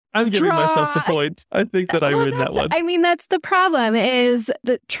I'm giving Draw. myself the point. I think that I win that one. I mean, that's the problem is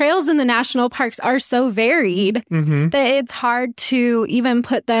the trails in the national parks are so varied that it's hard to even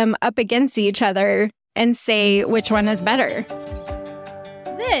put them up against each other and say which one is better.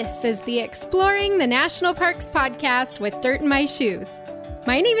 This is the Exploring the National Parks podcast with Dirt in My Shoes.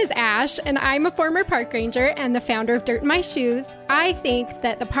 My name is Ash, and I'm a former park ranger and the founder of Dirt in My Shoes. I think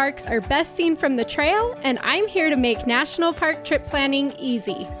that the parks are best seen from the trail, and I'm here to make national park trip planning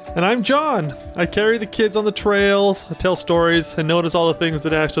easy. And I'm John. I carry the kids on the trails, I tell stories, and notice all the things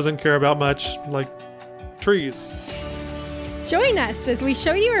that Ash doesn't care about much, like trees. Join us as we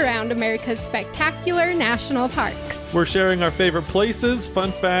show you around America's spectacular national parks. We're sharing our favorite places,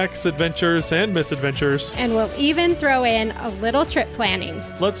 fun facts, adventures, and misadventures. And we'll even throw in a little trip planning.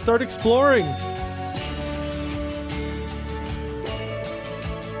 Let's start exploring.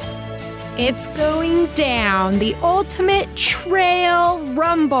 It's going down, the ultimate trail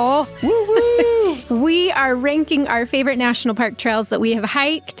rumble. Woo-woo! We are ranking our favorite national park trails that we have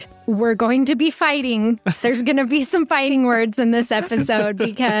hiked. We're going to be fighting. There's going to be some fighting words in this episode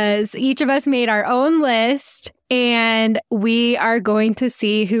because each of us made our own list and we are going to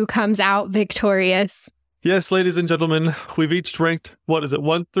see who comes out victorious. Yes, ladies and gentlemen, we've each ranked,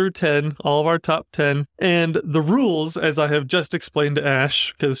 1 through 10, all of our top 10. And the rules, as I have just explained to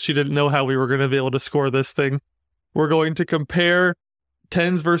Ash, because she didn't know how we were going to be able to score this thing, we're going to compare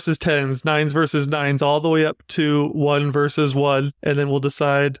 10s versus 10s, 9s versus 9s, all the way up to 1 versus 1. And then we'll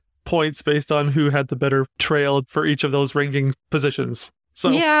decide points based on who had the better trail for each of those ranking positions. So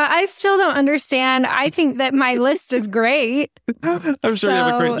yeah, I still don't understand. I think that my list is great. I'm sure you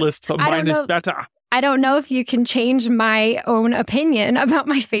have a great list, but mine is better. I don't know if you can change my own opinion about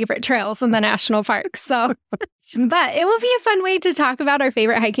my favorite trails in the national parks. So, but it will be a fun way to talk about our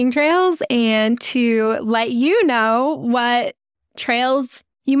favorite hiking trails and to let you know what trails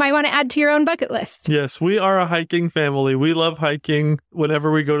you might want to add to your own bucket list. Yes, we are a hiking family. We love hiking.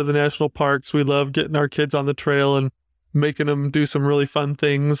 Whenever we go to the national parks, we love getting our kids on the trail and making them do some really fun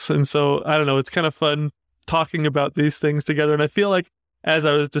things. And so, I don't know, it's kind of fun talking about these things together. And I feel like, as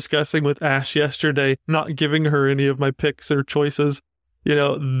I was discussing with Ash yesterday, not giving her any of my picks or choices,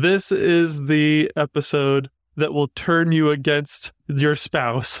 this is the episode that will turn you against your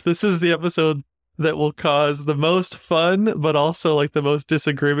spouse. This is the episode that will cause the most fun, but also like the most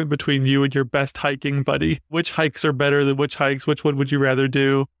disagreement between you and your best hiking buddy. Which hikes are better than which hikes? Which one would you rather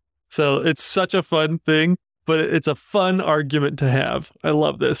do? So it's such a fun thing, but it's a fun argument to have. I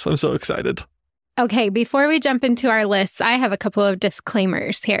love this. I'm so excited. Okay, before we jump into our lists, I have a couple of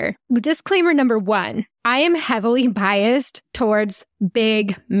disclaimers here. Disclaimer number 1, I am heavily biased towards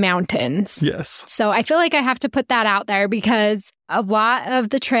big mountains. Yes. So I feel like I have to put that out there because a lot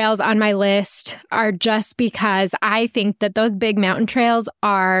of the trails on my list are just because I think that those big mountain trails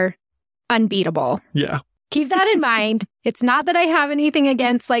are unbeatable. Yeah. Keep that in mind. It's not that I have anything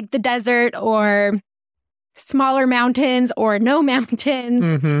against like the desert or smaller mountains or no mountains.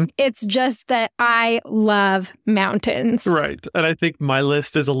 Mm-hmm. It's just that I love mountains. Right. And I think my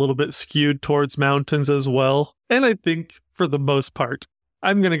list is a little bit skewed towards mountains as well. And I think for the most part,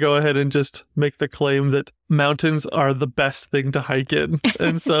 I'm going to go ahead and just make the claim that mountains are the best thing to hike in.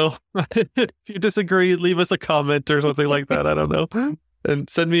 And so if you disagree, leave us a comment or something like that. I don't know. And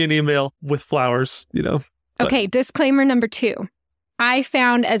send me an email with flowers, Okay, disclaimer number 2. I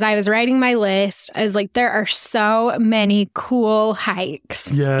found as I was writing my list, I was like, there are so many cool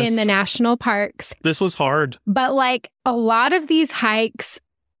hikes in the national parks. This was hard. But like a lot of these hikes,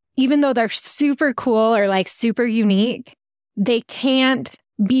 even though they're super cool or like super unique, they can't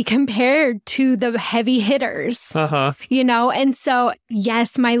be compared to the heavy hitters, And so,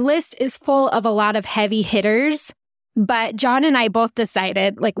 yes, my list is full of a lot of heavy hitters. But John and I both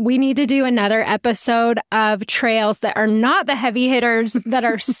decided, like, we need to do another episode of trails that are not the heavy hitters that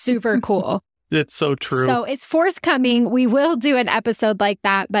are super cool. It's so true. So it's forthcoming. We will do an episode like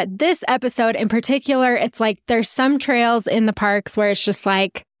that. But this episode in particular, it's like there's some trails in the parks where it's just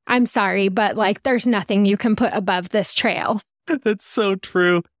like, I'm sorry, but like there's nothing you can put above this trail. That's so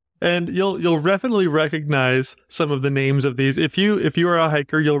true. And you'll definitely recognize some of the names of these. If you are a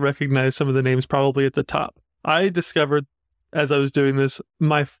hiker, you'll recognize some of the names probably at the top. I discovered as I was doing this,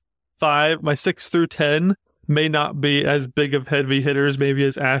 my 6 through 10 may not be as big of heavy hitters maybe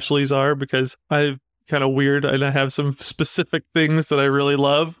as Ashley's are because I'm kind of weird and I have some specific things that I really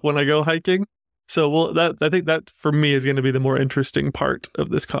love when I go hiking. So I think that for me is going to be the more interesting part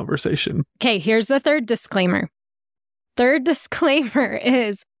of this conversation. Okay, here's the third disclaimer. Third disclaimer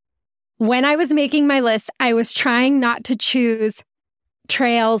is when I was making my list, I was trying not to choose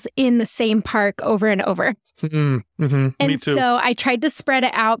trails in the same park over and over. Mm-hmm. And Me too. so I tried to spread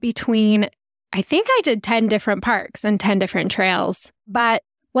it out between, I think I did 10 different parks and 10 different trails. But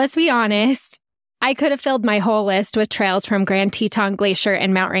let's be honest, I could have filled my whole list with trails from Grand Teton Glacier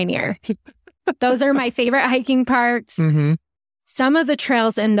and Mount Rainier. Those are my favorite hiking parks. Mm-hmm. Some of the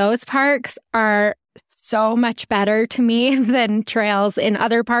trails in those parks are so much better to me than trails in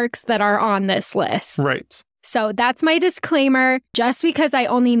other parks that are on this list. Right. So that's my disclaimer. Just because I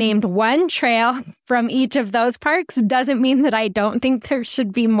only named one trail from each of those parks doesn't mean that I don't think there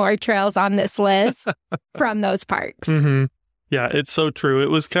should be more trails on this list from those parks. Mm-hmm. Yeah, it's so true. It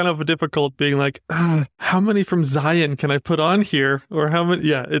was kind of difficult being like, how many from Zion can I put on here? Or how many?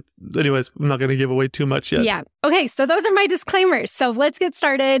 Yeah, anyways, I'm not going to give away too much yet. Yeah. Okay, so those are my disclaimers. So let's get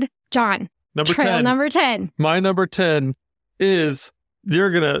started. John, trail 10. number 10. My number 10 is,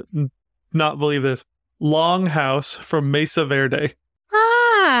 you're going to not believe this, Longhouse from Mesa Verde.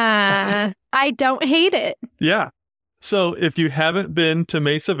 I don't hate it. Yeah. So if you haven't been to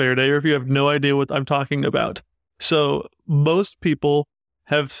Mesa Verde, or if you have no idea what I'm talking about, so most people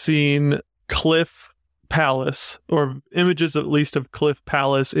have seen Cliff Palace, or images at least of Cliff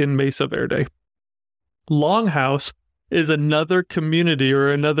Palace in Mesa Verde. Longhouse is another community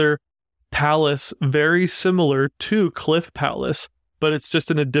or another palace very similar to Cliff Palace, but it's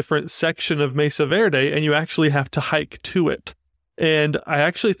just in a different section of Mesa Verde, and you actually have to hike to it. And I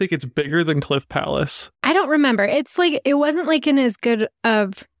actually think it's bigger than Cliff Palace. I don't remember. It's like, it wasn't like in as good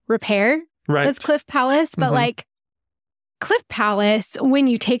of repair as Cliff Palace, but like Cliff Palace, when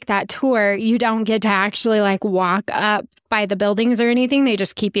you take that tour, you don't get to actually like walk up by the buildings or anything. They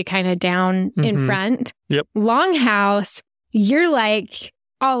just keep you kind of down in front. Yep. Longhouse, you're like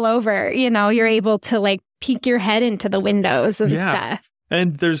all over, you're able to like peek your head into the windows and stuff.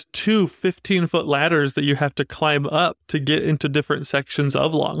 And there's 2 15-foot ladders that you have to climb up to get into different sections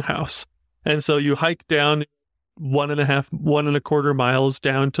of Longhouse. And so you hike down 1.25 miles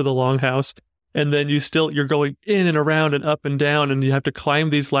down to the Longhouse. And then you're going in and around and up and down, and you have to climb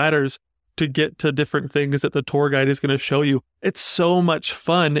these ladders to get to different things that the tour guide is going to show you. It's so much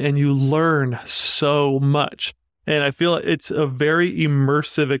fun, and you learn so much. And I feel it's a very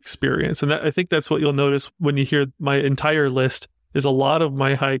immersive experience. And I think that's what you'll notice when you hear my entire list, is a lot of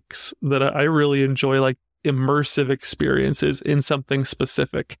my hikes that I really enjoy, like immersive experiences in something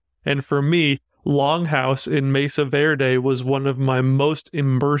specific. And for me, Longhouse in Mesa Verde was one of my most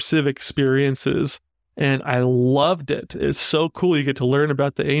immersive experiences, and I loved it. It's so cool. You get to learn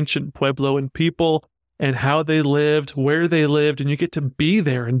about the ancient Puebloan people and how they lived, where they lived, and you get to be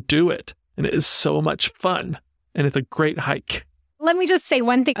there and do it. And it is so much fun, and it's a great hike. Let me just say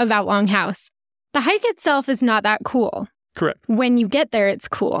one thing about Longhouse. The hike itself is not that cool. Correct. When you get there, it's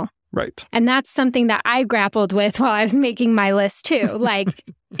cool. Right. And that's something that I grappled with while I was making my list too. Like,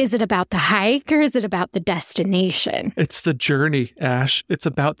 is it about the hike or is it about the destination? It's the journey, Ash. It's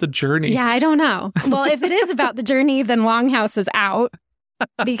about the journey. Yeah, I don't know. Well, if it is about the journey, then Longhouse is out.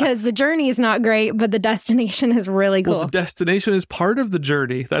 Because the journey is not great, but the destination is really cool. Well, the destination is part of the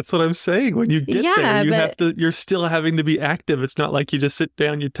journey. That's what I'm saying. When you get there, you're still having to be active. It's not like you just sit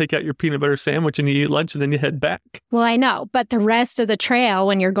down, you take out your peanut butter sandwich and you eat lunch and then you head back. Well, I know, but the rest of the trail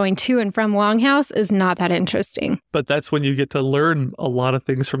when you're going to and from Longhouse is not that interesting. But that's when you get to learn a lot of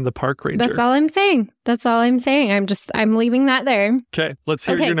things from the park ranger. That's all I'm saying. I'm leaving that there. Okay, let's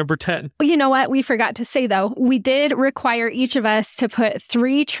hear your number 10. You know what? We forgot to say, though, we did require each of us to put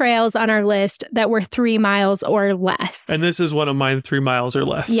 3 trails on our list that were 3 miles or less. And this is one of mine, 3 miles or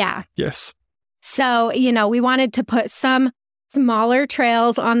less. Yeah. Yes. So, we wanted to put some smaller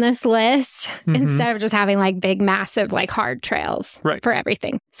trails on this list instead of just having like big, massive, like hard trails for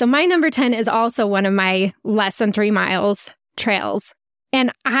everything. So my number 10 is also one of my less than 3 miles trails.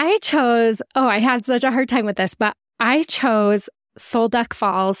 And I chose, I had such a hard time with this, but I chose Solduck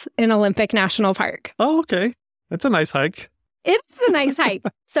Falls in Olympic National Park. Oh, okay. That's a nice hike. It's a nice hike.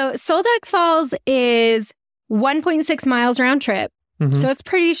 So Solduck Falls is 1.6 miles round trip. So it's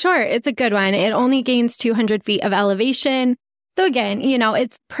pretty short. It's a good one. It only gains 200 feet of elevation. So again,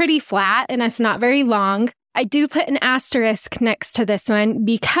 it's pretty flat and it's not very long. I do put an asterisk next to this one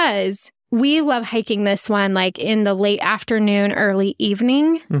because we love hiking this one like in the late afternoon, early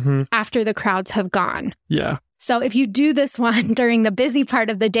evening after the crowds have gone. Yeah. So if you do this one during the busy part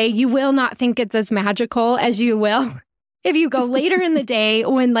of the day, you will not think it's as magical as you will if you go later in the day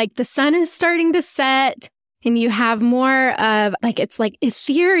when like the sun is starting to set and you have more of it's like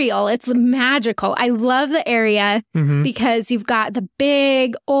ethereal. It's magical. I love the area because you've got the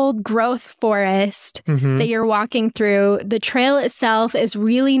big old growth forest that you're walking through. The trail itself is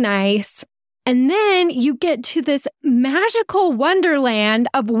really nice. And then you get to this magical wonderland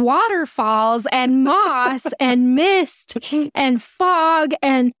of waterfalls and moss and mist and fog,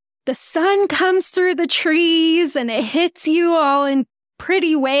 and the sun comes through the trees and it hits you all in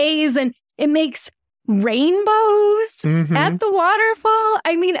pretty ways, and it makes rainbows at the waterfall.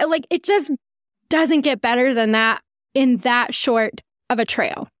 I mean, like, it just doesn't get better than that in that short of a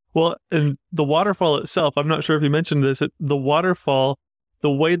trail. Well, and the waterfall itself, I'm not sure if you mentioned this, the waterfall,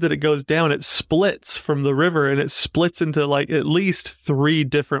 the way that it goes down, it splits from the river, and it splits into like at least 3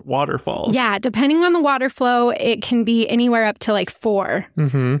 different waterfalls. Yeah, depending on the water flow, it can be anywhere up to like 4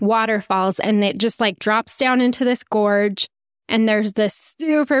 waterfalls, and it just like drops down into this gorge. And there's this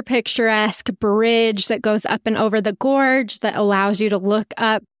super picturesque bridge that goes up and over the gorge that allows you to look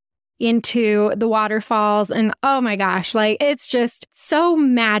up into the waterfalls. And oh my gosh, like, it's just so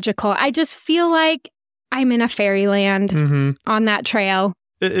magical. I just feel like I'm in a fairyland on that trail.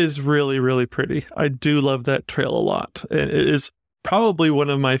 It is really, really pretty. I do love that trail a lot. And it is probably one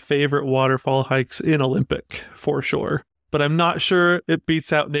of my favorite waterfall hikes in Olympic, for sure. But I'm not sure it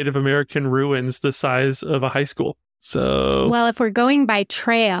beats out Native American ruins the size of a high school. So, well, if we're going by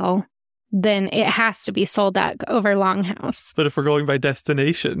trail, then it has to be Solduck over Longhouse. But if we're going by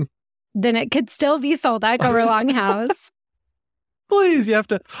destination, then it could still be Solduck over Longhouse. Please, you have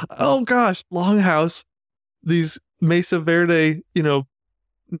to. Oh gosh, Longhouse, these Mesa Verde,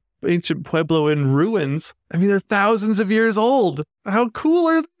 ancient Pueblo in ruins. I mean, they're thousands of years old. How cool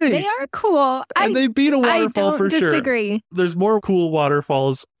are they? They are cool. And they beat a waterfall for sure. I don't disagree. There's more cool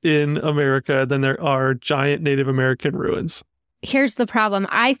waterfalls in America than there are giant Native American ruins. Here's the problem.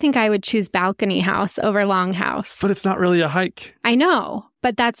 I think I would choose Balcony House over Longhouse. But it's not really a hike. I know,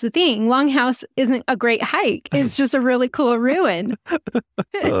 but that's the thing. Longhouse isn't a great hike. It's just a really cool ruin.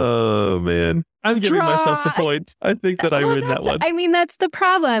 Oh, man. I'm giving myself the point. I think that I win that one. I mean, that's the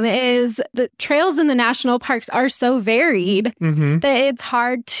problem, is the trails in the national parks are so varied that it's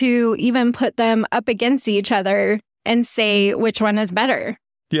hard to even put them up against each other and say which one is better.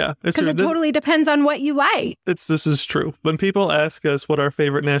 Yeah, because it totally depends on what you like. This is true. When people ask us what our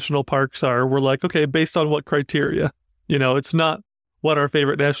favorite national parks are, we're like, okay, based on what criteria? It's not what our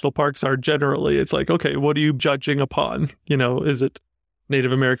favorite national parks are generally. It's like, okay, what are you judging upon? Is it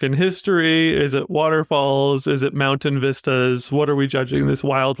Native American history? Is it waterfalls? Is it mountain vistas? What are we judging? This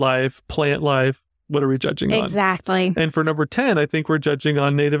wildlife, plant life? What are we judging on? Exactly. And for number 10, I think we're judging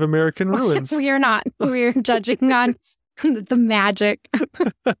on Native American ruins. We are not. We're judging on the magic.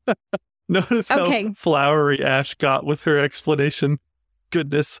 Notice how flowery Ash got with her explanation.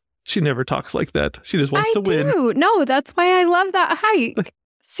 Goodness, she never talks like that. She just wants to win. No, that's why I love that hike.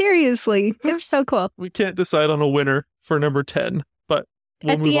 Seriously, they're so cool. We can't decide on a winner for number 10, but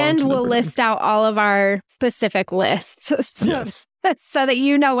at the end, we'll list out all of our specific lists so that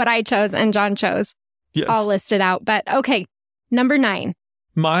you know what I chose and John chose. Yes. All listed out. But okay, number 9.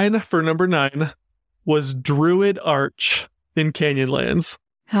 Mine for number 9 was Druid Arch in Canyonlands.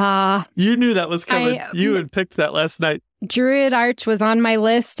 You knew that was coming. You had picked that last night. Druid Arch was on my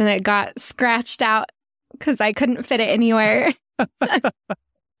list and it got scratched out because I couldn't fit it anywhere.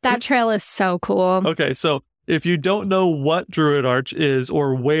 That trail is so cool. Okay, so if you don't know what Druid Arch is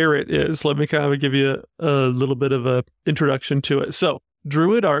or where it is, let me kind of give you a little bit of an introduction to it. So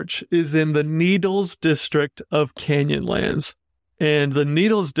Druid Arch is in the Needles district of Canyonlands. And the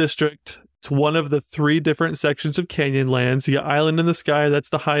Needles district, it's one of the 3 different sections of Canyonlands. You got Island in the Sky, that's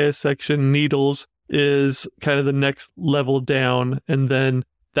the highest section. Needles is kind of the next level down. And then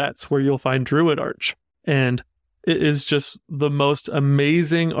that's where you'll find Druid Arch. And it is just the most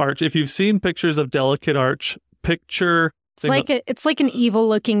amazing arch. If you've seen pictures of Delicate Arch, it's like an evil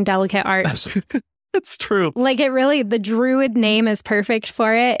looking Delicate Arch. It's true. Like, it really, the Druid name is perfect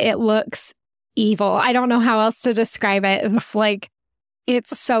for it. It looks evil. I don't know how else to describe it.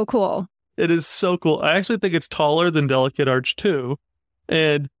 It's so cool. It is so cool. I actually think it's taller than Delicate Arch too.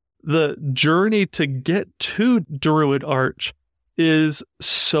 And the journey to get to Druid Arch is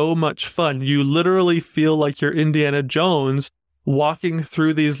so much fun. You literally feel like you're Indiana Jones walking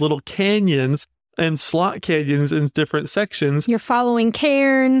through these little canyons and slot canyons in different sections. You're following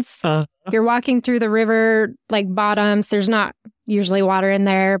cairns. You're walking through the river bottoms. There's not usually water in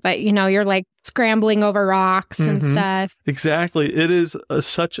there, but you're scrambling over rocks and stuff. Exactly. It is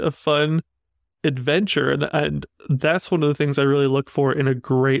such a fun adventure, and that's one of the things I really look for in a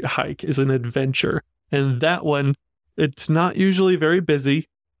great hike is an adventure. And that one, it's not usually very busy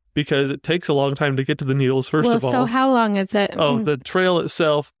because it takes a long time to get to the Needles, first of all. So how long is it? Oh, the trail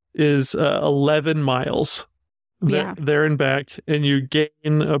itself is 11 miles there and back, and you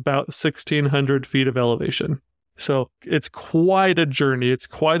gain about 1,600 feet of elevation. So it's quite a journey. It's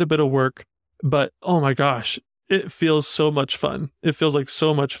quite a bit of work. But oh my gosh, it feels so much fun. It feels like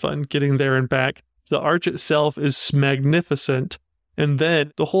so much fun getting there and back. The arch itself is magnificent. And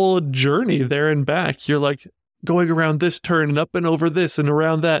then the whole journey there and back, you're like going around this turn and up and over this and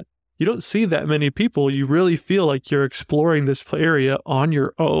around that. You don't see that many people. You really feel like you're exploring this area on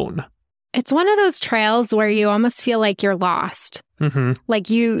your own. It's one of those trails where you almost feel like you're lost. Mm-hmm. Like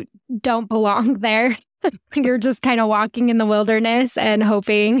you don't belong there. You're just kind of walking in the wilderness and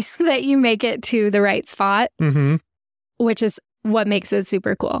hoping that you make it to the right spot, which is what makes it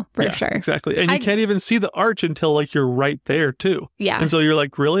super cool, for sure. Exactly. And you can't even see the arch until like you're right there too. Yeah. And so you're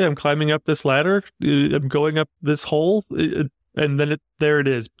like, really? I'm climbing up this ladder? I'm going up this hole? And then there it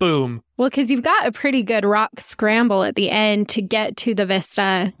is. Boom. Well, because you've got a pretty good rock scramble at the end to get to the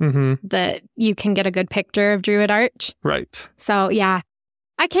vista that you can get a good picture of Druid Arch. Right. So, yeah.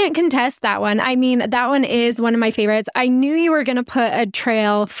 I can't contest that one. I mean, that one is one of my favorites. I knew you were going to put a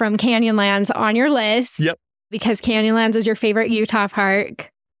trail from Canyonlands on your list. Yep. Because Canyonlands is your favorite Utah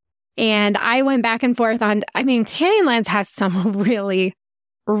park. And I went back and forth on, I mean, Canyonlands has some really,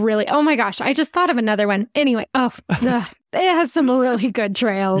 oh my gosh, I just thought of another one. Anyway, it has some really good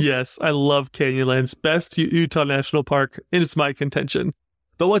trails. Yes, I love Canyonlands. Best Utah National Park. And it's my contention.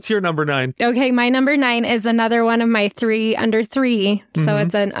 But what's your number 9? Okay, my number 9 is another one of my 3 under 3. So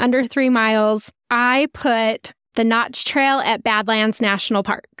it's an under 3 miles. I put the Notch Trail at Badlands National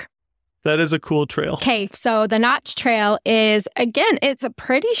Park. That is a cool trail. Okay, so the Notch Trail is, again, it's a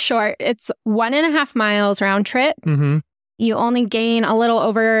pretty short. It's 1.5 miles round trip. You only gain a little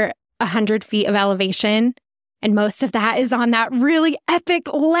over 100 feet of elevation. And most of that is on that really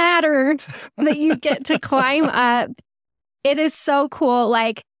epic ladder that you get to climb up. It is so cool.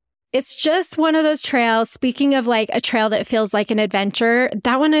 Like, it's just one of those trails. Speaking of like a trail that feels like an adventure,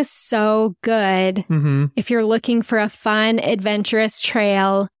 that one is so good if you're looking for a fun, adventurous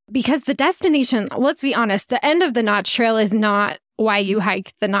trail. Because the destination, let's be honest, the end of the Notch Trail is not why you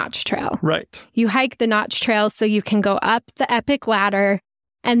hike the Notch Trail. Right. You hike the Notch Trail so you can go up the epic ladder.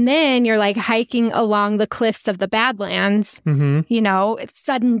 And then you're like hiking along the cliffs of the Badlands. You know, it's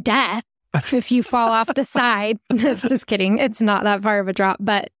sudden death. If you fall off the side. Just kidding. It's not that far of a drop.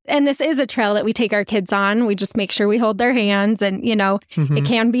 And this is a trail that we take our kids on. We just make sure we hold their hands. And, you know, it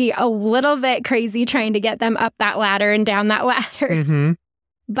can be a little bit crazy trying to get them up that ladder and down that ladder.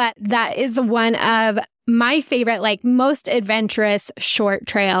 But that is one of my favorite, like most adventurous short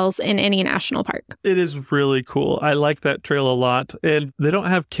trails in any national park. It is really cool. I like that trail a lot. And they don't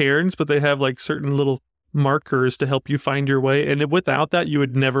have cairns, but they have like certain little markers to help you find your way. And without that, you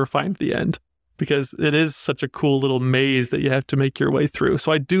would never find the end because it is such a cool little maze that you have to make your way through.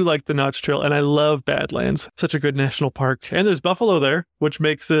 So I do like the Notch Trail and I love Badlands. Such a good national park. And there's buffalo there, which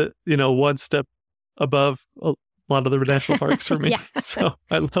makes it, you know, one step above a lot of the national parks for me. So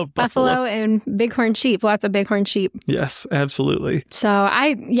I love buffalo and bighorn sheep. Lots of bighorn sheep. Yes, absolutely. So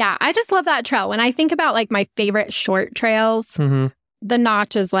I just love that trail. When I think about like my favorite short trails, the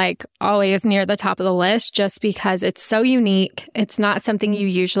Notch is like always near the top of the list just because it's so unique. It's not something you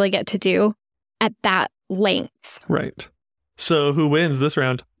usually get to do at that length. Right. So who wins this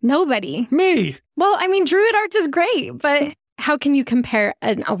round? Nobody. Me. Well, I mean, Druid Arch is great, but how can you compare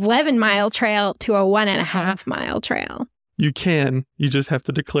an 11-mile trail to a 1.5 mile trail? You can. You just have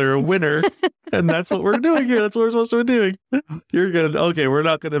to declare a winner. And that's what we're doing here. That's what we're supposed to be doing. We're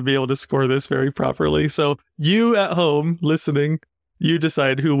not going to be able to score this very properly. So you at home listening, you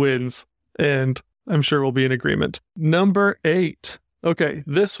decide who wins, and I'm sure we'll be in agreement. Number 8. Okay,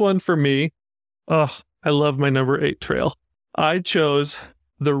 this one for me. Oh, I love my number 8 trail. I chose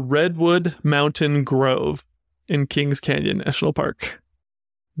the Redwood Mountain Grove in Kings Canyon National Park.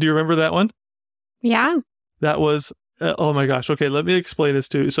 Do you remember that one? Yeah. That was, oh my gosh. Okay, let me explain this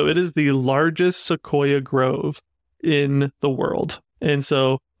to you. So it is the largest sequoia grove in the world. And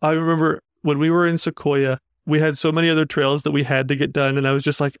so I remember when we were in Sequoia, we had so many other trails that we had to get done. And I was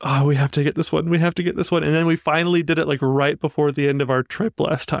just like, oh, we have to get this one. We have to get this one. And then we finally did it like right before the end of our trip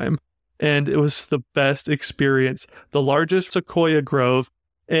last time. And it was the best experience. The largest sequoia grove.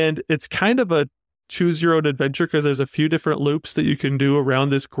 And it's kind of a choose your own adventure because there's a few different loops that you can do around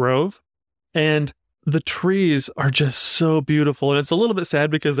this grove. And the trees are just so beautiful. And it's a little bit sad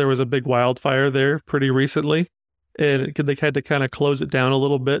because there was a big wildfire there pretty recently. And they had to kind of close it down a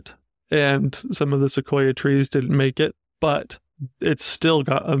little bit. And some of the sequoia trees didn't make it, but it's still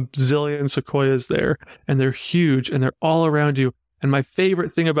got a zillion sequoias there, and they're huge and they're all around you. And my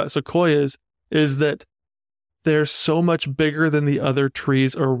favorite thing about sequoias is that they're so much bigger than the other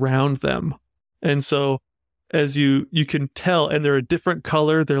trees around them. And so as you can tell, and they're a different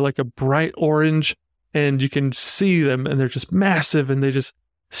color, they're like a bright orange, and you can see them and they're just massive and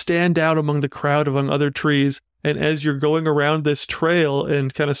stand out among the crowd among other trees. And as you're going around this trail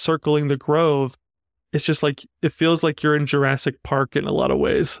and kind of circling the grove, it's just like, it feels like you're in Jurassic Park in a lot of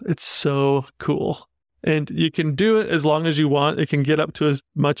ways. It's so cool. And you can do it as long as you want. It can get up to as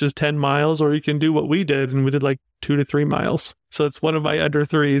much as 10 miles, or you can do what we did, and we did like 2 to 3 miles. So it's one of my under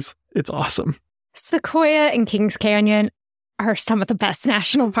 3s. It's awesome. Sequoia and Kings Canyon are some of the best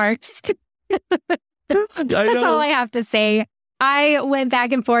national parks. That's all I have to say. I went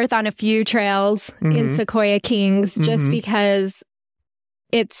back and forth on a few trails in Sequoia Kings just because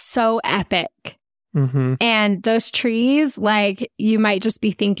it's so epic. And those trees, like, you might just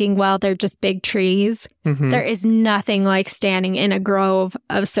be thinking, well, they're just big trees. There is nothing like standing in a grove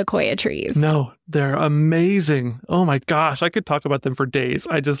of sequoia trees. No, they're amazing. Oh my gosh, I could talk about them for days.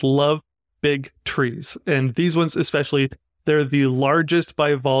 I just love big trees. And these ones especially, they're the largest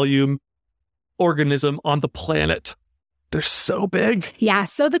by volume organism on the planet. They're so big. Yeah.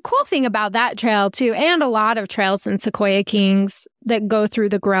 So the cool thing about that trail too, and a lot of trails in Sequoia Kings that go through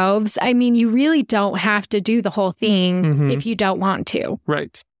the groves, I mean, you really don't have to do the whole thing if you don't want to.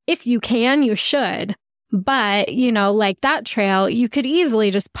 Right. If you can, you should. But, you know, like that trail, you could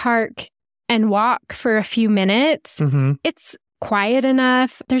easily just park and walk for a few minutes. It's quiet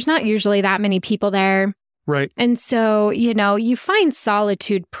enough. There's not usually that many people there. Right. And so, you know, you find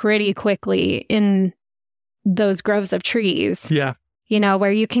solitude pretty quickly in those groves of trees. Yeah. You know,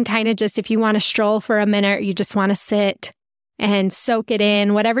 where you can kind of just, if you want to stroll for a minute, you just want to sit and soak it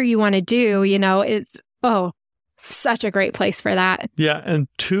in, whatever you want to do, you know, it's, such a great place for that. Yeah. And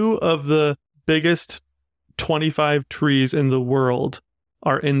 2 of the biggest 25 trees in the world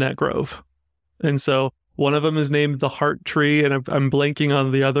are in that grove. And so one of them is named the Heart Tree, and I'm blanking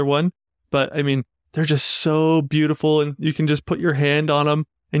on the other one. But I mean, they're just so beautiful, and you can just put your hand on them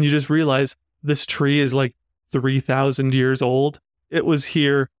and you just realize this tree is like 3,000 years old. It was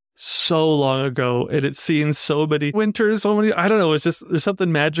here so long ago, and it's seen so many winters, I don't know, it's just, there's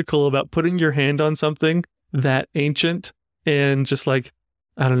something magical about putting your hand on something that ancient and just like,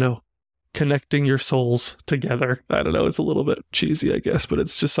 I don't know, connecting your souls together. I don't know, it's a little bit cheesy, I guess, but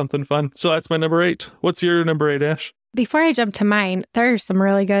it's just something fun. So that's my number 8. What's your number 8, Ash? Before I jump to mine, there are some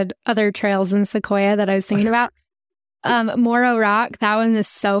really good other trails in Sequoia that I was thinking about. Morro Rock, that one is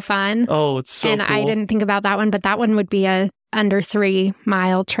so fun. Oh, it's so cool. I didn't think about that one, but that one would be a under 3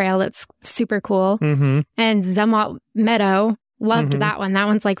 mile trail that's super cool. And Zumwalt Meadow, loved that one. That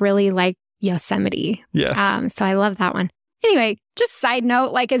one's like really like Yosemite. Yes. So I love that one. Anyway, just side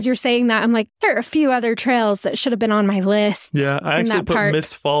note, like as you're saying that, I'm like, there are a few other trails that should have been on my list. Yeah, I actually put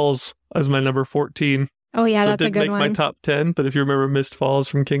Mist Falls as my number 14. Oh yeah, so that's a good one. It didn't make my top 10, but if you remember Mist Falls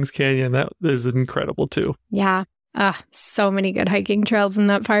from Kings Canyon, that is incredible too. Yeah. So many good hiking trails in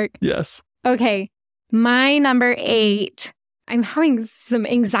that park. Yes. Okay. My number 8. I'm having some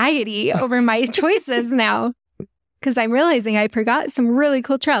anxiety over my choices now because I'm realizing I forgot some really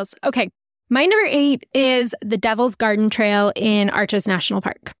cool trails. Okay. My number 8 is the Devil's Garden Trail in Arches National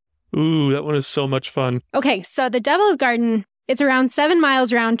Park. Ooh, that one is so much fun. Okay. So the Devil's Garden, it's around 7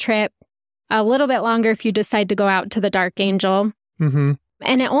 miles round trip, a little bit longer if you decide to go out to the Dark Angel. And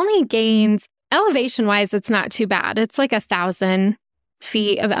it only gains, elevation-wise, it's not too bad. It's like 1,000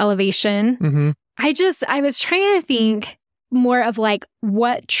 feet of elevation. I was trying to think more of like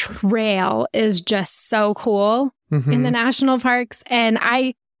what trail is just so cool in the national parks. And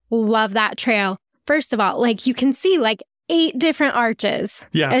I love that trail. First of all, like you can see like 8 different arches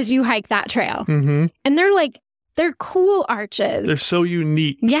as you hike that trail. And they're cool arches. They're so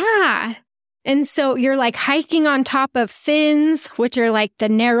unique. Yeah. And so you're like hiking on top of fins, which are like the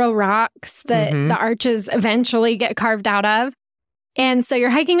narrow rocks that the arches eventually get carved out of. And so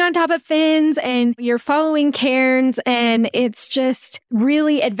you're hiking on top of fins and you're following cairns, and it's just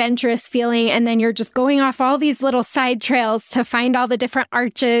really adventurous feeling. And then you're just going off all these little side trails to find all the different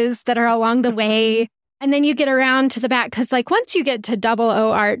arches that are along the way. And then you get around to the back because like once you get to Double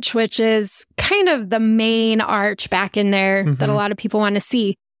O Arch, which is kind of the main arch back in there that a lot of people want to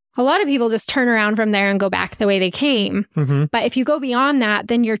see, a lot of people just turn around from there and go back the way they came. But if you go beyond that,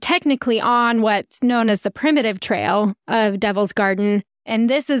 then you're technically on what's known as the primitive trail of Devil's Garden. And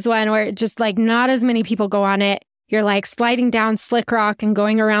this is one where just like not as many people go on it. You're like sliding down slick rock and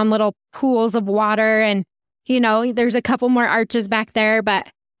going around little pools of water. And, you know, there's a couple more arches back there. But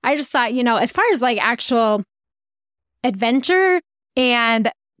I just thought, you know, as far as like actual adventure and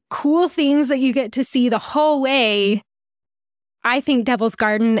cool things that you get to see the whole way, I think Devil's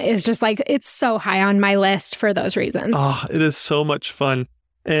Garden is just like, it's so high on my list for those reasons. Oh, it is so much fun.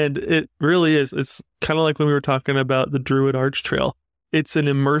 And it really is. It's kind of like when we were talking about the Druid Arch Trail. It's an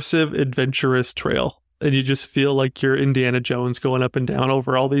immersive, adventurous trail. and you just feel like you're Indiana Jones going up and down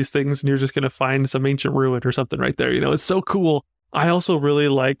over all these things, and you're just going to find some ancient ruin or something right there. It's so cool. I also really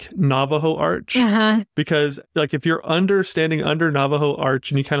like Navajo Arch because like if you're standing under Navajo Arch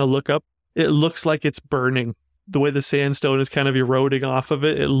and you kind of look up, it looks like it's burning. The way the sandstone is kind of eroding off of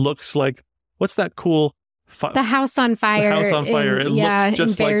it, it looks like, what's that cool? The House on Fire. The House on Fire. It looks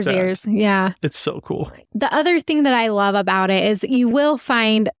just in Bears like that. Ears. Yeah. It's so cool. The other thing that I love about it is you will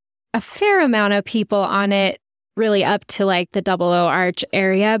find a fair amount of people on it really up to like the Double O Arch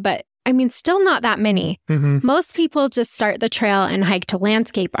area, but I mean, still not that many. Most people just start the trail and hike to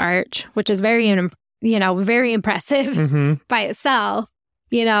Landscape Arch, which is very impressive by itself.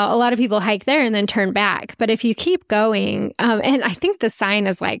 A lot of people hike there and then turn back. But if you keep going, and I think the sign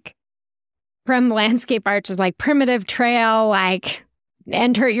is like from Landscape Arch is like primitive trail, like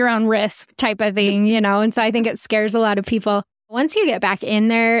enter at your own risk type of thing, and so I think it scares a lot of people. Once you get back in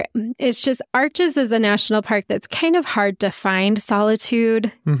there, it's just Arches is a national park that's kind of hard to find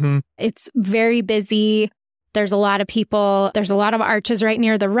solitude. It's very busy. There's a lot of people. There's a lot of arches right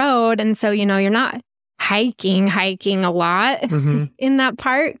near the road. And so, you're not hiking a lot in that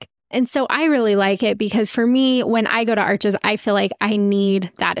park. And so I really like it because for me, when I go to Arches, I feel like I need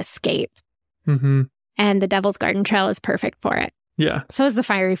that escape. And the Devil's Garden Trail is perfect for it. Yeah. So is the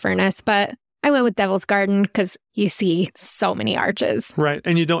Fiery Furnace, but I went with Devil's Garden because you see so many arches. Right.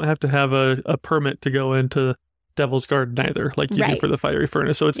 And you don't have to have a permit to go into Devil's Garden either, like you do for the Fiery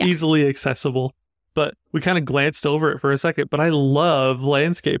Furnace. So it's easily accessible. But we kind of glanced over it for a second. But I love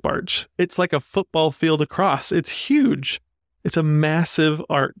Landscape Arch. It's like a football field across. It's huge. It's a massive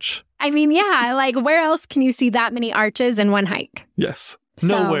arch. I mean, yeah, like where else can you see that many arches in one hike? Yes.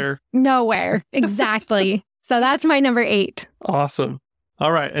 Nowhere. Exactly. So that's my number 8. Awesome.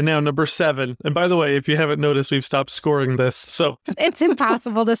 All right. And now number 7. And by the way, if you haven't noticed, we've stopped scoring this. So it's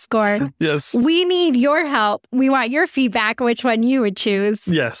impossible to score. Yes. We need your help. We want your feedback, which one you would choose.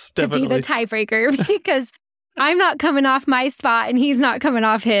 Yes, definitely. To be the tiebreaker because I'm not coming off my spot and he's not coming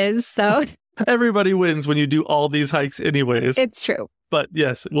off his. So everybody wins when you do all these hikes anyways. It's true. But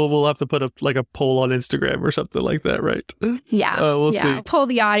yes, we'll have to put a poll on Instagram or something like that, right? Yeah. We'll see. Poll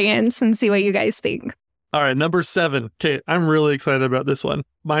the audience and see what you guys think. All right, number 7. Okay, I'm really excited about this one.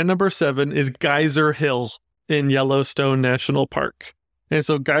 My number 7 is Geyser Hill in Yellowstone National Park. And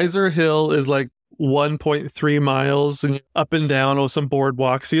so Geyser Hill is like 1.3 miles and up and down with some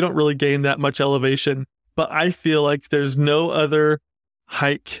boardwalks. So you don't really gain that much elevation. But I feel like there's no other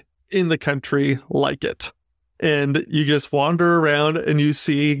hike in the country like it. And you just wander around and you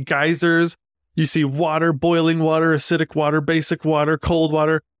see geysers, you see water, boiling water, acidic water, basic water, cold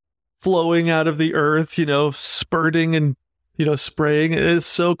water flowing out of the earth, spurting and, spraying. It is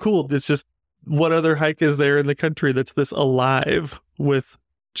so cool. It's just, what other hike is there in the country that's this alive with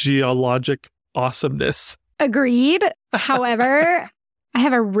geologic awesomeness? Agreed. However, I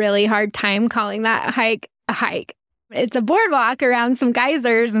have a really hard time calling that hike a hike. It's a boardwalk around some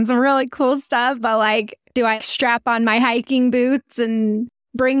geysers and some really cool stuff, but like, do I strap on my hiking boots and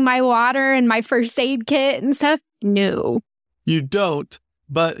bring my water and my first aid kit and stuff? No. You don't.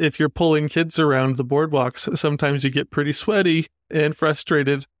 But if you're pulling kids around the boardwalks, sometimes you get pretty sweaty and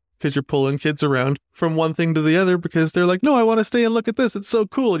frustrated because you're pulling kids around from one thing to the other because they're like, no, I want to stay and look at this. It's so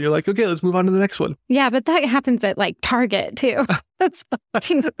cool. And you're like, okay, let's move on to the next one. Yeah, but that happens at like Target too. That's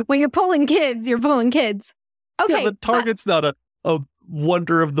when you're pulling kids, you're pulling kids. Okay. Yeah, but Target's not a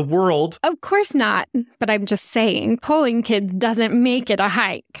wonder of the world. Of course not. But I'm just saying, pulling kids doesn't make it a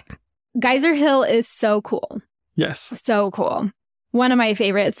hike. Geyser Hill is so cool. Yes. So cool. One of my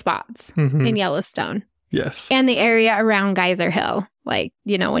favorite spots in Yellowstone. Yes. And the area around Geyser Hill. Like,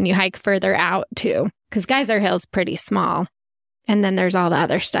 when you hike further out too. Because Geyser Hill's pretty small. And then there's all the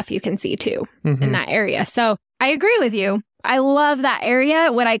other stuff you can see too in that area. So I agree with you. I love that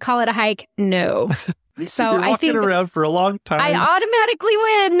area. Would I call it a hike? No. So You're walking around for a long time. I automatically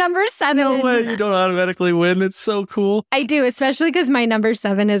win number 7. No way, you don't automatically win. It's so cool. I do, especially because my number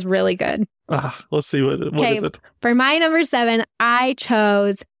 7 is really good. Let's see what is it. For my number 7, I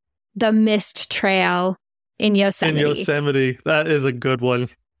chose the Mist Trail in Yosemite. That is a good one.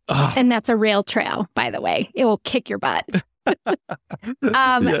 And that's a rail trail, by the way. It will kick your butt.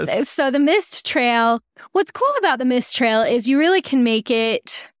 Yes. So the Mist Trail, what's cool about the Mist Trail is you really can make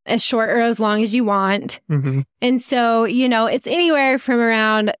it as short or as long as you want. And so, it's anywhere from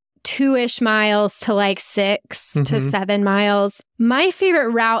around 2-ish miles to like 6 to 7 miles. My favorite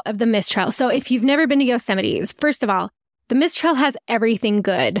route of the Mist Trail. So if you've never been to Yosemite, first of all, the Mist Trail has everything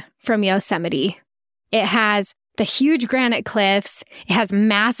good from Yosemite. It has the huge granite cliffs. It has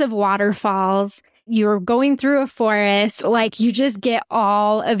massive waterfalls. You're going through a forest. Like, you just get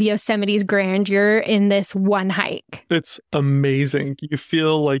all of Yosemite's grandeur in this one hike. It's amazing. You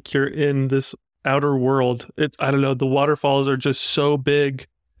feel like you're in this outer world. I don't know. The waterfalls are just so big.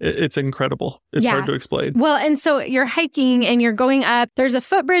 It's incredible. It's hard to explain. Well, and so you're hiking and you're going up. There's a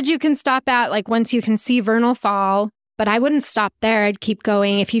footbridge you can stop at, like, once you can see Vernal Fall. But I wouldn't stop there. I'd keep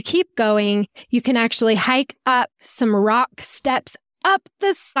going. If you keep going, you can actually hike up some rock steps up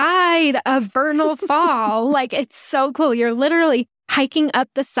the side of Vernal Fall. Like, it's so cool. You're literally hiking up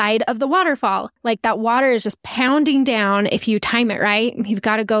the side of the waterfall. Like, that water is just pounding down if you time it right. You've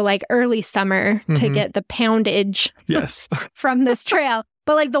got to go like early summer to get the poundage from this trail.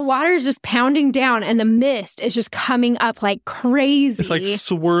 But like, the water is just pounding down and the mist is just coming up like crazy. It's like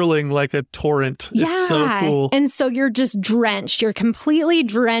swirling like a torrent. Yeah. It's so cool. And so you're just drenched. You're completely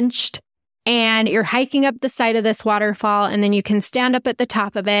drenched and you're hiking up the side of this waterfall, and then you can stand up at the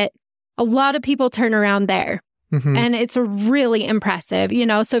top of it. A lot of people turn around there and it's really impressive, you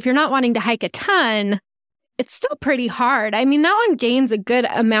know? So if you're not wanting to hike a ton, it's still pretty hard. I mean, that one gains a good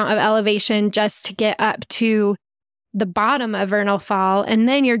amount of elevation just to get up to the bottom of Vernal Fall, and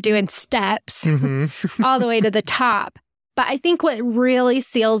then you're doing steps all the way to the top. But I think what really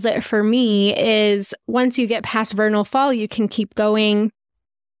seals it for me is once you get past Vernal Fall, you can keep going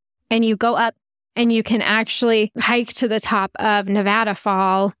and you go up and you can actually hike to the top of Nevada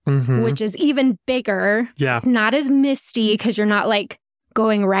Fall, which is even bigger. Yeah. Not as misty because you're not like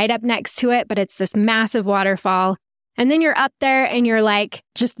going right up next to it, but it's this massive waterfall. And then you're up there and you're like,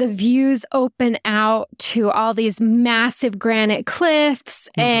 just the views open out to all these massive granite cliffs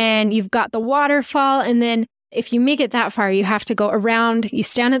and you've got the waterfall. And then if you make it that far, you have to go around, you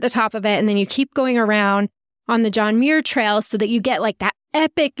stand at the top of it, and then you keep going around on the John Muir Trail so that you get like that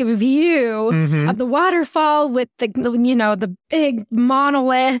epic view of the waterfall with the big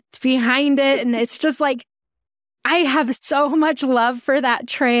monolith behind it. And it's just like, I have so much love for that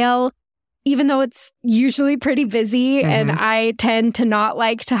trail. Even though it's usually pretty busy and I tend to not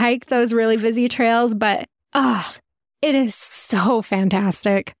like to hike those really busy trails, but it is so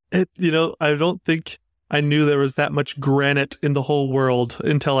fantastic. I don't think I knew there was that much granite in the whole world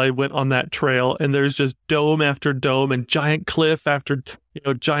until I went on that trail. And there's just dome after dome and giant cliff after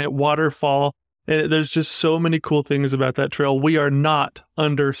giant waterfall. And there's just so many cool things about that trail. We are not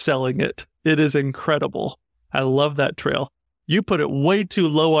underselling it. It is incredible. I love that trail. You put it way too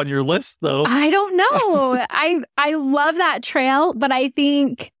low on your list, though. I don't know. I love that trail, but I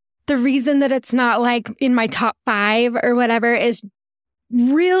think the reason that it's not like in my top 5 or whatever is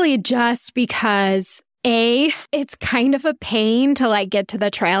really just because it's kind of a pain to like get to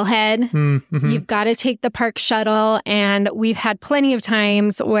the trailhead. You've got to take the park shuttle, and we've had plenty of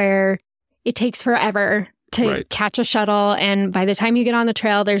times where it takes forever to catch a shuttle, and by the time you get on the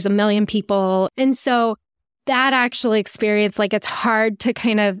trail, there's a million people. And so that actually experience, like, it's hard to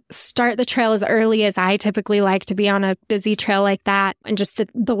kind of start the trail as early as I typically like to be on a busy trail like that. And just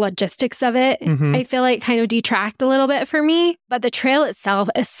the logistics of it, I feel like kind of detract a little bit for me. But the trail itself,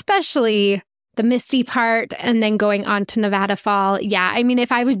 especially the misty part and then going on to Nevada Fall. Yeah, I mean,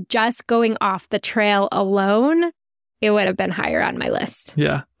 if I was just going off the trail alone, it would have been higher on my list.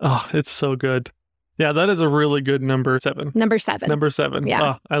 Yeah. Oh, it's so good. Yeah, that is a really good number 7. Number 7. Yeah.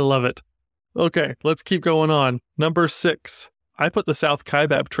 Oh, I love it. Okay, let's keep going on. Number 6. I put the South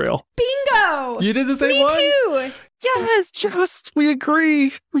Kaibab Trail. Bingo! You did the same one? Me too! Yes, we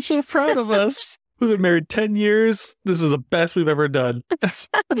agree. We're so proud of us. We've been married 10 years. This is the best we've ever done.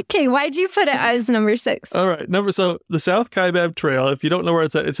 Okay, why'd you put it as number 6? All right, so the South Kaibab Trail, if you don't know where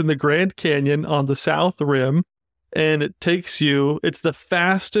it's at, it's in the Grand Canyon on the south rim, and it's the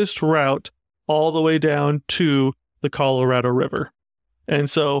fastest route all the way down to the Colorado River. And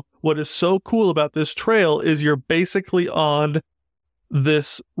so what is so cool about this trail is you're basically on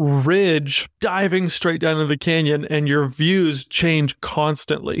this ridge diving straight down into the canyon, and your views change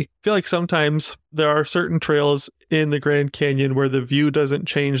constantly. I feel like sometimes there are certain trails in the Grand Canyon where the view doesn't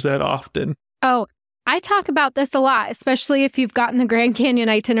change that often. Oh, I talk about this a lot, especially if you've gotten the Grand Canyon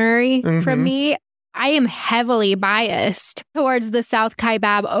itinerary from me. I am heavily biased towards the South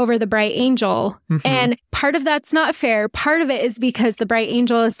Kaibab over the Bright Angel. And part of that's not fair. Part of it is because the Bright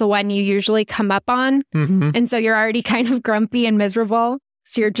Angel is the one you usually come up on. And so you're already kind of grumpy and miserable.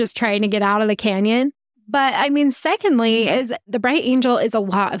 So you're just trying to get out of the canyon. But I mean, secondly, is the Bright Angel is a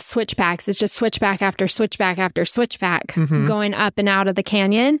lot of switchbacks. It's just switchback after switchback after switchback going up and out of the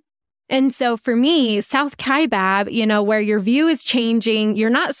canyon. And so for me, South Kaibab, you know, where your view is changing, you're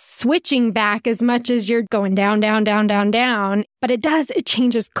not switching back as much as you're going down, down, down, down, down, but it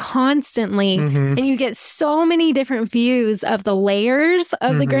changes constantly. Mm-hmm. And you get so many different views of the layers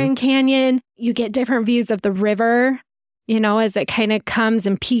of the Grand Canyon. You get different views of the river, you know, as it kind of comes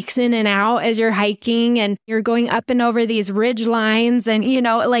and peaks in and out as you're hiking and you're going up and over these ridge lines. And, you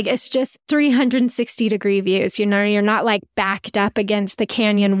know, like it's just 360-degree views. You know, you're not like backed up against the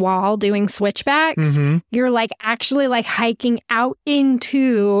canyon wall doing switchbacks. Mm-hmm. You're like actually like hiking out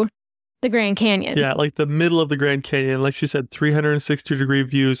into the Grand Canyon. Yeah, like the middle of the Grand Canyon. Like she said, 360-degree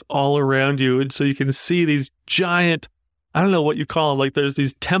views all around you. And so you can see these giant, I don't know what you call them. Like there's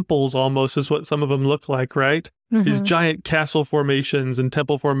these temples almost is what some of them look like, right? These giant castle formations and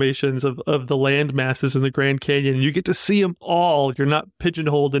temple formations of the land masses in the Grand Canyon. You get to see them all. You're not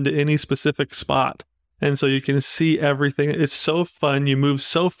pigeonholed into any specific spot. And so you can see everything. It's so fun. You move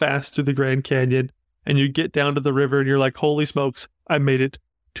so fast through the Grand Canyon and you get down to the river and you're like, holy smokes, I made it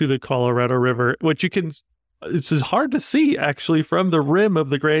to the Colorado River, which it's just hard to see actually from the rim of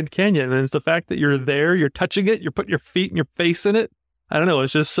the Grand Canyon. And it's the fact that you're there, you're touching it, you're putting your feet and your face in it. I don't know.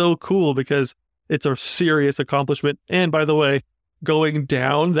 It's just so cool because it's a serious accomplishment. And by the way, going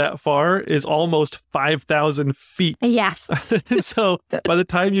down that far is almost 5,000 feet. Yes. And so by the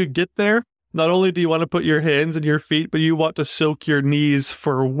time you get there, not only do you want to put your hands and your feet, but you want to soak your knees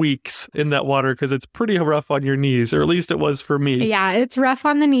for weeks in that water because it's pretty rough on your knees, or at least it was for me. Yeah, it's rough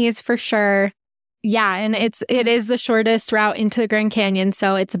on the knees for sure. Yeah, and it is the shortest route into the Grand Canyon.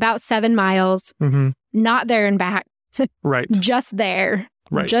 So it's about 7 miles, not there and back. Right. Just there.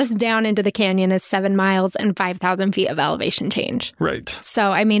 Right. Just down into the canyon is 7 miles and 5,000 feet of elevation change. Right.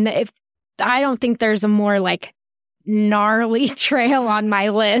 So, I mean, I don't think there's a more like gnarly trail on my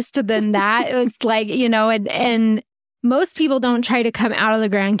list than that. It's like, you know, and most people don't try to come out of the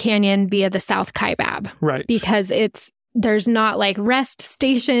Grand Canyon via the South Kaibab. Right. Because there's not like rest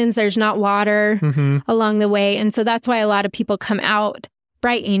stations, there's not water along the way. And so that's why a lot of people come out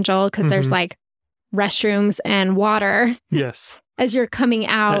Bright Angel because there's like restrooms and water. Yes. As you're coming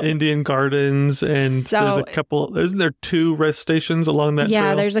out. Indian Gardens, and there's a couple, isn't there 2 rest stations along that trail?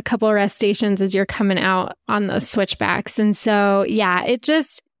 Yeah, there's a couple of rest stations as you're coming out on those switchbacks. And so, yeah, it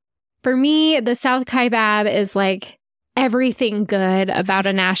just, for me, the South Kaibab is like everything good about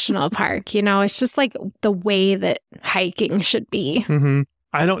a national park. You know, it's just like the way that hiking should be.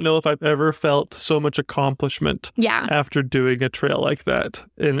 I don't know if I've ever felt so much accomplishment after doing a trail like that.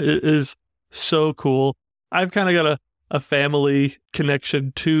 And it is so cool. I've kind of got a family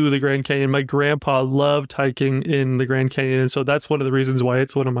connection to the Grand Canyon. My grandpa loved hiking in the Grand Canyon. And so that's one of the reasons why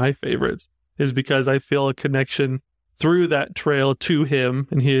it's one of my favorites, is because I feel a connection through that trail to him.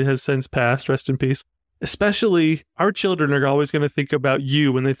 And he has since passed, rest in peace. Especially our children are always going to think about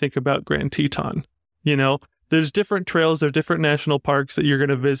you when they think about Grand Teton. You know, there's different trails, there's different national parks that you're going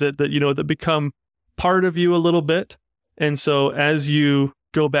to visit that, you know, that become part of you a little bit. And so as you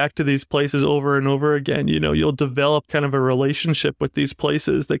go back to these places over and over again, you know, you'll develop kind of a relationship with these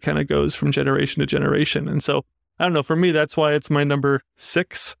places that kind of goes from generation to generation. And so, I don't know, for me, that's why it's my number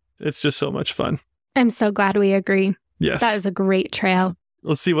 6. It's just so much fun. I'm so glad we agree. Yes. That is a great trail.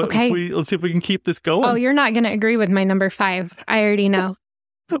 Let's see let's see if we can keep this going. Oh, you're not going to agree with my number 5. I already know.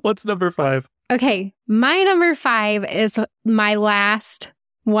 What's number 5? Okay. My number 5 is my last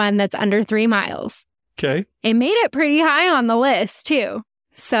one that's under 3 miles. Okay. It made it pretty high on the list too.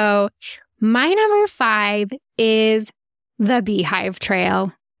 So my number 5 is the Beehive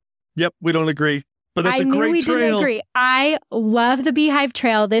Trail. Yep, we don't agree, but that's a great trail. I knew we didn't agree. I love the Beehive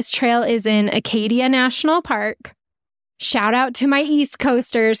Trail. This trail is in Acadia National Park. Shout out to my East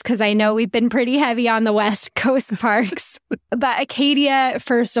Coasters because I know we've been pretty heavy on the West Coast parks. But Acadia,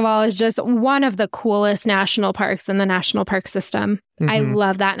 first of all, is just one of the coolest national parks in the national park system. I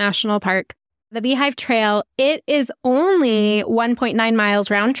love that national park. The Beehive Trail, it is only 1.9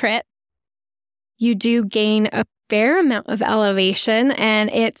 miles round trip. You do gain a fair amount of elevation, and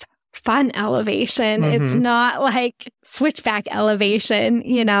it's fun elevation. It's not like switchback elevation,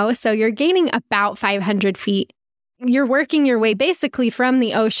 you know? So you're gaining about 500 feet. You're working your way basically from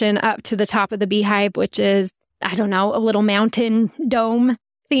the ocean up to the top of the Beehive, which is, I don't know, a little mountain dome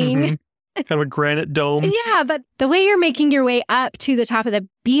thing. Kind of a granite dome. Yeah, but the way you're making your way up to the top of the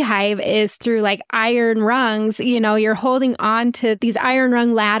Beehive is through like iron rungs. You know, you're holding on to these iron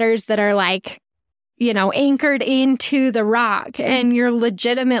rung ladders that are like, you know, anchored into the rock. And you're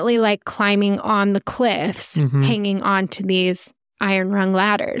legitimately like climbing on the cliffs, hanging on to these iron rung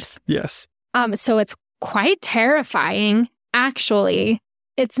ladders. Yes. So it's quite terrifying, actually.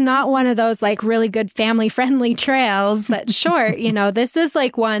 It's not one of those like really good family friendly trails that's short. You know, this is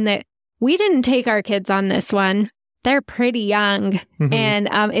like one that we didn't take our kids on this one. They're pretty young. Mm-hmm.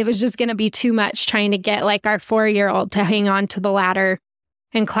 And it was just going to be too much trying to get like our 4-year-old to hang on to the ladder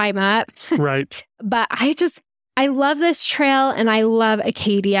and climb up. Right. But I love this trail and I love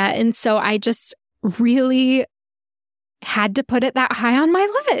Acadia. And so I just really had to put it that high on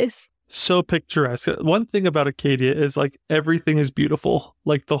my list. So picturesque. One thing about Acadia is like everything is beautiful.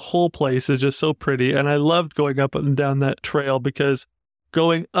 Like the whole place is just so pretty. And I loved going up and down that trail because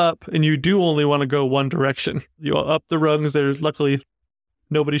going up, and you do only want to go one direction. You know, up the rungs, there's luckily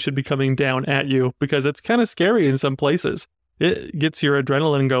nobody should be coming down at you because it's kind of scary in some places. It gets your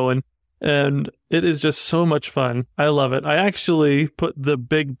adrenaline going and it is just so much fun. I love it. I actually put the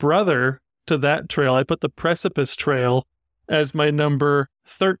big brother to that trail. I put the Precipice Trail as my number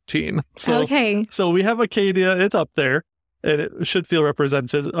 13. So we have Acadia. It's up there and it should feel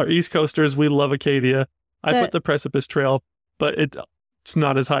represented. Our East Coasters, we love Acadia. I put the Precipice Trail, but it's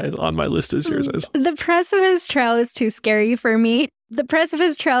not as high on my list as yours is. The Precipice Trail is too scary for me. The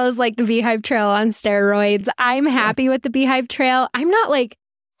Precipice Trail is like the Beehive Trail on steroids. I'm happy with the Beehive Trail. I'm not like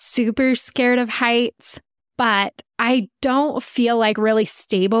super scared of heights, but I don't feel like really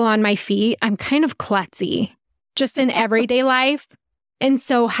stable on my feet. I'm kind of klutzy just in everyday life. And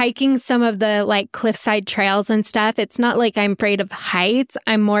so hiking some of the like cliffside trails and stuff, it's not like I'm afraid of heights.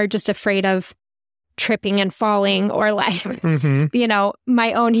 I'm more just afraid of tripping and falling or like, you know,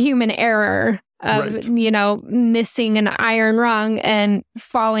 my own human error of, you know, missing an iron rung and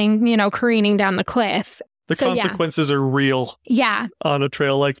falling, you know, careening down the cliff. The consequences are real. Yeah. On a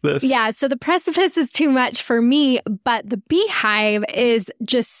trail like this. Yeah. So the Precipice is too much for me, but the Beehive is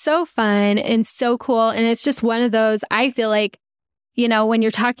just so fun and so cool. And it's just one of those, I feel like, you know, when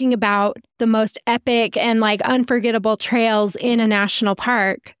you're talking about the most epic and like unforgettable trails in a national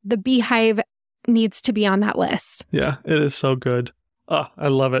park, the Beehive needs to be on that list. Yeah, it is so good. Oh, I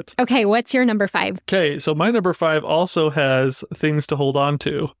love it. Okay, what's your number 5? Okay, so my number 5 also has things to hold on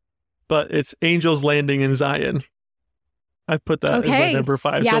to, but it's Angel's Landing in Zion. I put that as my number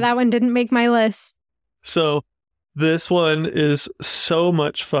 5. Yeah, that one didn't make my list. So this one is so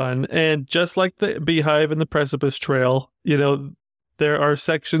much fun. And just like the Beehive and the Precipice Trail, you know, there are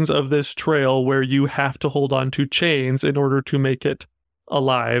sections of this trail where you have to hold on to chains in order to make it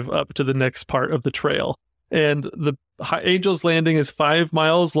alive up to the next part of the trail. And the Angel's Landing is 5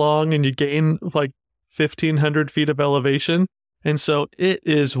 miles long and you gain like 1,500 feet of elevation. And so it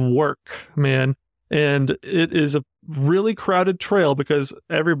is work, man. And it is a really crowded trail because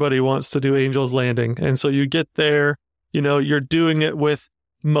everybody wants to do Angel's Landing. And so you get there, you know, you're doing it with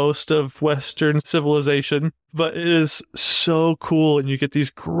most of Western civilization, but it is so cool. And you get these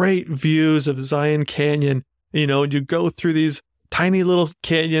great views of Zion Canyon, you know, and you go through these tiny little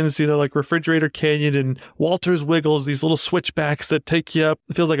canyons, you know, like Refrigerator Canyon and Walter's Wiggles, these little switchbacks that take you up.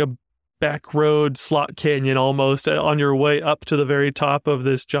 It feels like a back road slot canyon almost on your way up to the very top of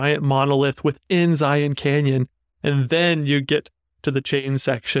this giant monolith within Zion Canyon. And then you get to the chain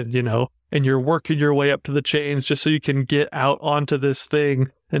section, you know, and you're working your way up to the chains just so you can get out onto this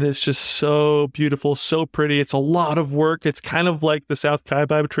thing. And it's just so beautiful, so pretty. It's a lot of work. It's kind of like the South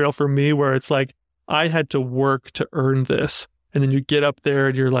Kaibab Trail for me, where it's like, I had to work to earn this. And then you get up there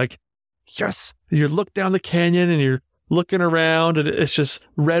and you're like, yes. And you look down the canyon and you're looking around and it's just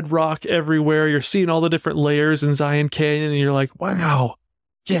red rock everywhere. You're seeing all the different layers in Zion Canyon and you're like, wow,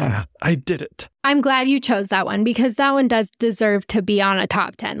 yeah, I did it. I'm glad you chose that one because that one does deserve to be on a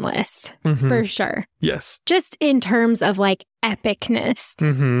top 10 list for sure. Yes. Just in terms of like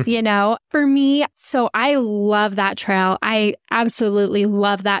epicness, you know, for me. So I love that trail. I absolutely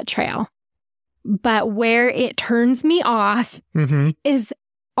love that trail. But where it turns me off is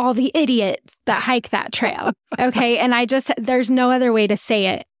all the idiots that hike that trail. Okay. And there's no other way to say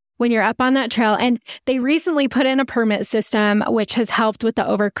it when you're up on that trail. And they recently put in a permit system, which has helped with the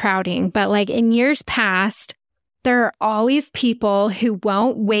overcrowding. But like in years past, there are always people who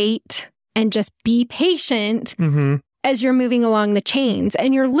won't wait and just be patient as you're moving along the chains.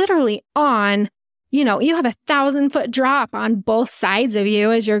 And you're literally on, you know, you have 1,000-foot drop on both sides of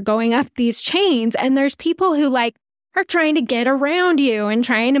you as you're going up these chains. And there's people who like are trying to get around you and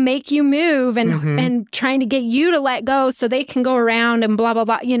trying to make you move and trying to get you to let go so they can go around and blah, blah,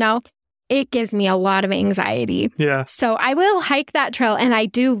 blah. You know, it gives me a lot of anxiety. Yeah. So I will hike that trail. And I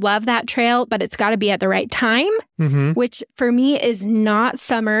do love that trail, but it's got to be at the right time, which for me is not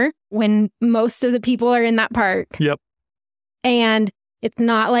summer when most of the people are in that park. Yep. And it's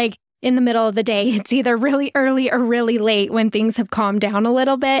not like in the middle of the day. It's either really early or really late when things have calmed down a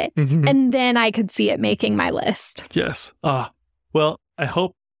little bit. And then I could see it making my list. Yes. Well, I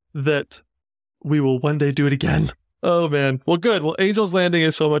hope that we will one day do it again. Oh, man. Well, good. Well, Angel's Landing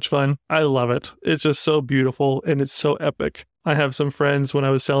is so much fun. I love it. It's just so beautiful and it's so epic. I have some friends when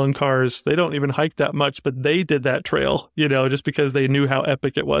I was selling cars, they don't even hike that much, but they did that trail, just because they knew how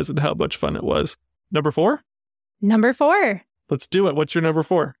epic it was and how much fun it was. Number 4? Number 4. Let's do it. What's your number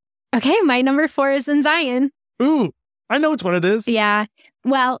 4? Okay, my number 4 is in Zion. Ooh, I know which one it is. Yeah.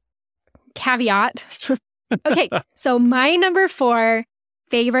 Well, caveat. Okay, so my number 4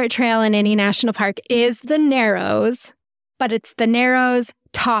 favorite trail in any national park is the Narrows, but it's the Narrows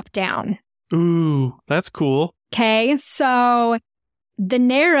top down. Ooh, that's cool. Okay, so the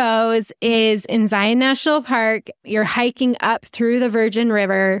Narrows is in Zion National Park. You're hiking up through the Virgin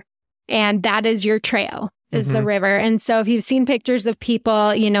River, and that is your trail, is the river. And so if you've seen pictures of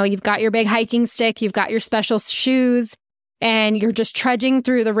people, you've got your big hiking stick, you've got your special shoes, and you're just trudging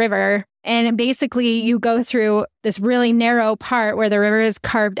through the river. And basically, you go through this really narrow part where the river is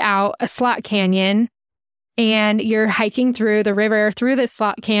carved out, a slot canyon, and you're hiking through the river, through the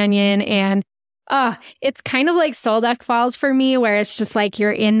slot canyon, and it's kind of like Solduck Falls for me, where it's just like you're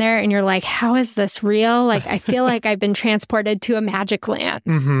in there and you're like, how is this real? Like, I feel like I've been transported to a magic land.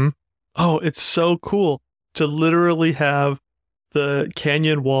 Oh, it's so cool to literally have the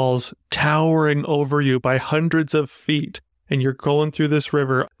canyon walls towering over you by hundreds of feet, and you're going through this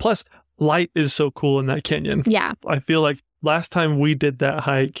river. Plus, light is so cool in that canyon. Yeah. I feel like last time we did that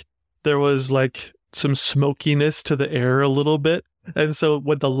hike, there was like some smokiness to the air a little bit. And so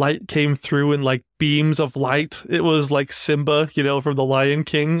when the light came through in like beams of light, it was like Simba, from the Lion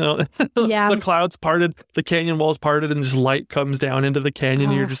King. Yeah. The clouds parted, the canyon walls parted, and just light comes down into the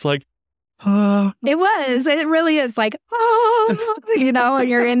canyon. And you're just like, It really is like, when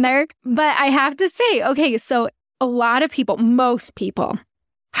you're in there. But I have to say, okay, so a lot of people, most people,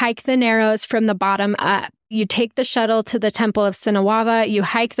 hike the Narrows from the bottom up. You take the shuttle to the Temple of Sinawava, you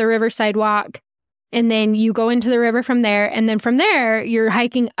hike the Riverside Walk, and then you go into the river from there. And then from there, you're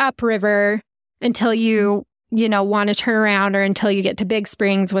hiking upriver until you, want to turn around, or until you get to Big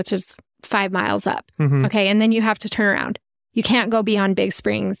Springs, which is 5 miles up. Okay. And then you have to turn around. You can't go beyond Big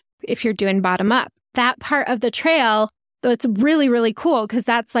Springs if you're doing bottom up. That part of the trail, though, it's really, really cool because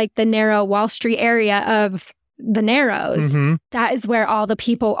that's like the narrow Wall Street area of the Narrows. That is where all the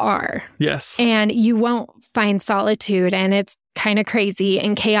people are. Yes. And you won't find solitude, and it's kind of crazy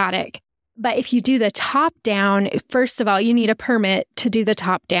and chaotic. But if you do the top down, first of all, you need a permit to do the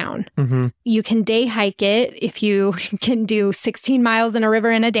top down. You can day hike it if you can do 16 miles in a river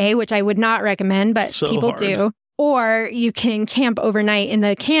in a day, which I would not recommend, but so people hard. do. Or you can camp overnight in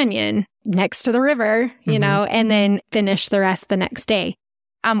the canyon next to the river, and then finish the rest the next day,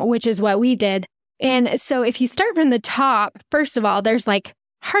 which is what we did. And so if you start from the top, first of all, there's like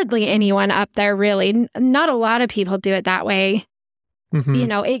hardly anyone up there, really. Not a lot of people do it that way.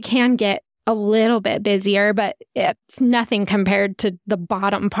 It can get a little bit busier, but it's nothing compared to the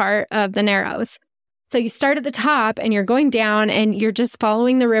bottom part of the Narrows. So you start at the top and you're going down and you're just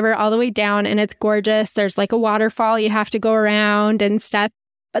following the river all the way down, and it's gorgeous. There's like a waterfall you have to go around and stuff.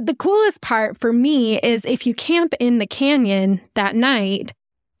 But the coolest part for me is if you camp in the canyon that night,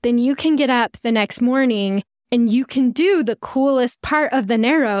 then you can get up the next morning and you can do the coolest part of the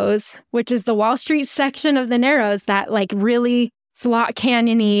Narrows, which is the Wall Street section of the Narrows, that like really slot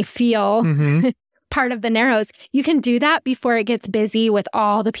canyon-y feel part of the Narrows. You can do that before it gets busy with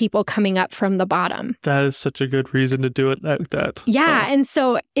all the people coming up from the bottom. That is such a good reason to do it like that. Yeah. And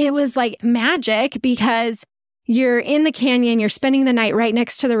so it was like magic because you're in the canyon, you're spending the night right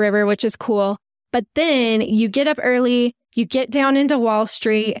next to the river, which is cool. But then you get up early, you get down into Wall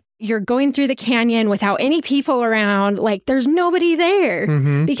Street, you're going through the canyon without any people around. Like there's nobody there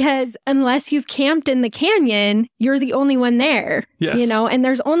because unless you've camped in the canyon, you're the only one there, and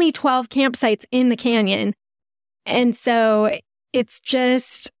there's only 12 campsites in the canyon. And so it's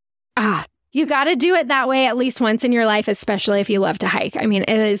just, you got to do it that way at least once in your life, especially if you love to hike. I mean,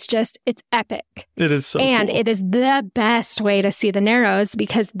 it's epic. It is so And cool. it is the best way to see the Narrows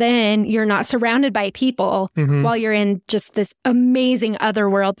because then you're not surrounded by people while you're in just this amazing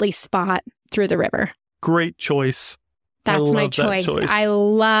otherworldly spot through the river. Great choice. That's my choice. I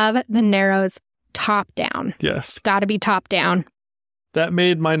love the Narrows top down. Yes. It's got to be top down. That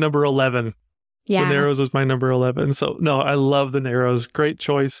made my number 11. Yeah. The Narrows was my number 11. So, no, I love the Narrows. Great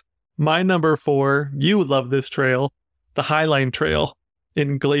choice. My number 4, you would love this trail, the Highline Trail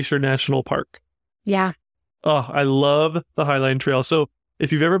in Glacier National Park. Yeah. Oh, I love the Highline Trail. So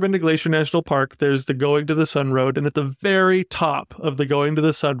if you've ever been to Glacier National Park, there's the Going to the Sun Road. And at the very top of the Going to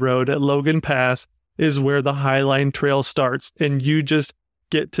the Sun Road at Logan Pass is where the Highline Trail starts. And you just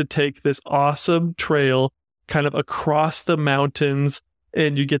get to take this awesome trail kind of across the mountains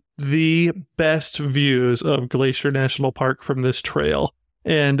and you get the best views of Glacier National Park from this trail.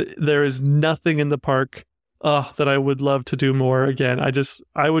 And there is nothing in the park that I would love to do more again.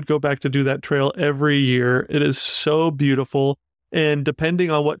 I would go back to do that trail every year. It is so beautiful. And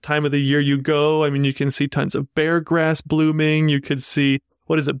depending on what time of the year you go, I mean, you can see tons of bear grass blooming. You could see,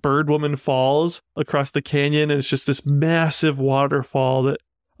 Birdwoman Falls across the canyon. And it's just this massive waterfall that,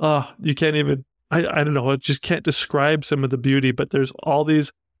 you can't even, I don't know, I just can't describe some of the beauty, but there's all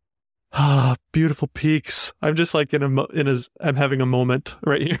these beautiful peaks. I'm just like I'm having a moment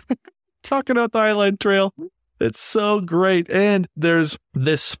right here. Talking about the Highline Trail. It's so great. And there's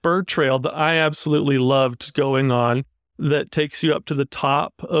this spur trail that I absolutely loved going on that takes you up to the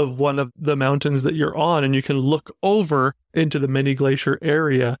top of one of the mountains that you're on, and you can look over into the mini glacier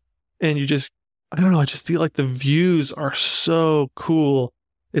area. And I don't know, I just feel like the views are so cool.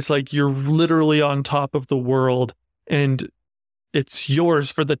 It's like you're literally on top of the world and it's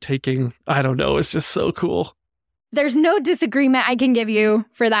yours for the taking. I don't know. It's just so cool. There's no disagreement I can give you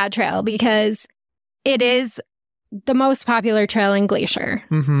for that trail because it is the most popular trail in Glacier.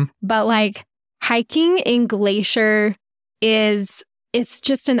 Mm-hmm. But like hiking in Glacier it's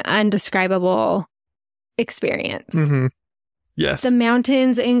just an undescribable experience. Mm-hmm. Yes. The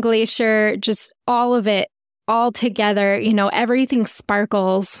mountains in Glacier, just all of it, all together, everything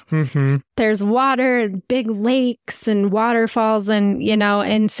sparkles. Mm-hmm. There's water, big lakes and waterfalls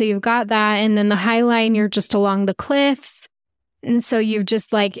and so you've got that. And then the Highline, you're just along the cliffs. And so you've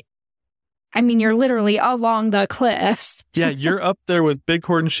just you're literally along the cliffs. Yeah, you're up there with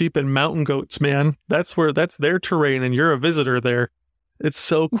bighorn sheep and mountain goats, man. That's their terrain and you're a visitor there. It's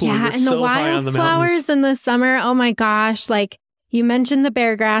so cool. Yeah, you're and so the wildflowers in the summer, oh my gosh, you mentioned the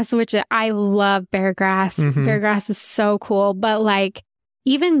bear grass, which I love bear grass. Mm-hmm. Bear grass is so cool. But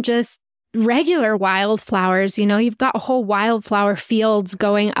even just regular wildflowers, you've got whole wildflower fields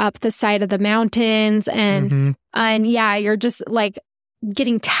going up the side of the mountains. And yeah, you're just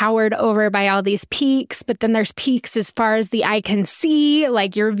getting towered over by all these peaks. But then there's peaks as far as the eye can see.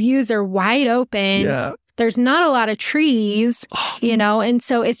 Your views are wide open. Yeah. There's not a lot of trees, and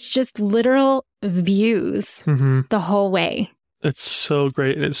so it's just literal views the whole way. It's so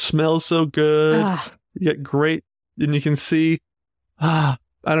great. And it smells so good. You get great. And you can see, I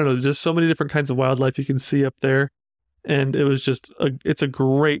don't know, just so many different kinds of wildlife you can see up there. And it was it's a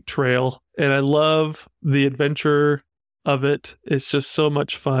great trail. And I love the adventure of it. It's just so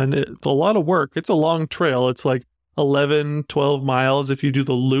much fun. It's a lot of work. It's a long trail. It's 11, 12 miles if you do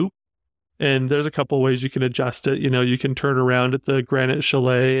the loop. And there's a couple ways you can adjust it. You can turn around at the Granite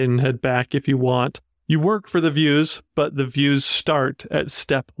Chalet and head back if you want. You work for the views, but the views start at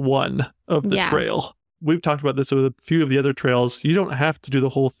step 1 of the trail. We've talked about this with a few of the other trails. You don't have to do the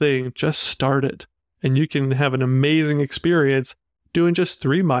whole thing. Just start it. And you can have an amazing experience doing just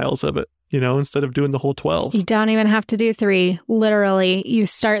 3 miles of it, instead of doing the whole 12. You don't even have to do 3. Literally, you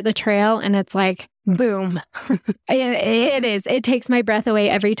start the trail and it's boom. It is. It takes my breath away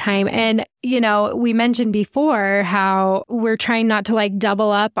every time. And, we mentioned before how we're trying not to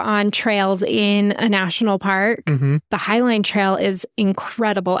double up on trails in a national park. Mm-hmm. The Highline Trail is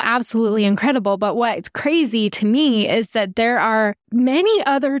incredible, absolutely incredible. But what's crazy to me is that there are many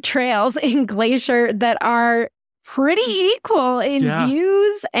other trails in Glacier that are pretty equal in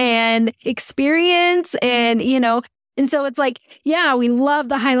views and experience and, and so it's we love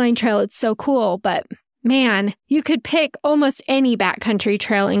the Highline Trail. It's so cool. But man, you could pick almost any backcountry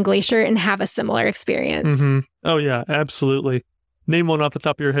trail in Glacier and have a similar experience. Mm-hmm. Oh, yeah, absolutely. Name one off the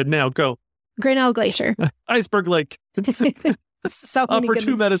top of your head now. Go. Grinnell Glacier. Iceberg Lake. So Upper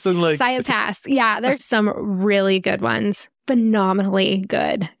Two Medicine Lake. Saya Pass. Yeah, there's some really good ones. Phenomenally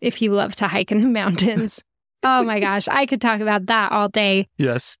good if you love to hike in the mountains. Oh my gosh, I could talk about that all day.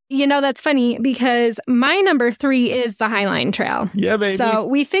 Yes. That's funny because my number 3 is the Highline Trail. Yeah, baby. So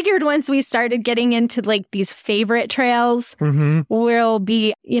we figured once we started getting into these favorite trails, we'll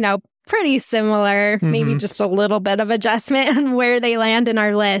be, pretty similar, maybe just a little bit of adjustment on where they land in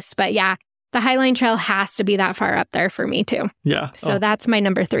our list. But yeah, the Highline Trail has to be that far up there for me too. Yeah. So that's my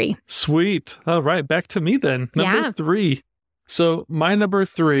number 3. Sweet. All right, back to me then. Number 3. So my number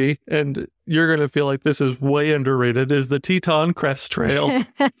 3, and you're going to feel like this is way underrated, is the Teton Crest Trail.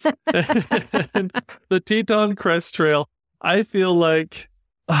 And the Teton Crest Trail, I feel like,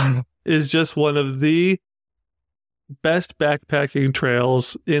 is just one of the best backpacking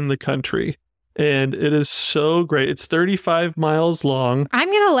trails in the country. And it is so great. It's 35 miles long. I'm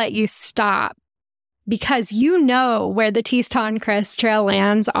going to let you stop because where the Teton Crest Trail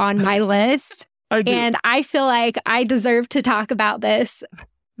lands on my list. And I feel like I deserve to talk about this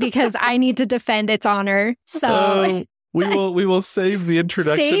because I need to defend its honor. So We will save the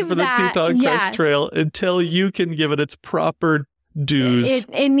introduction for the Teton Crest Trail until you can give it its proper dues.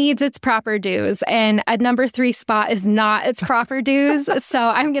 It needs its proper dues, and a number 3 spot is not its proper dues. So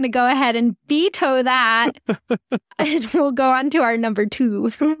I'm going to go ahead and veto that, and we'll go on to our number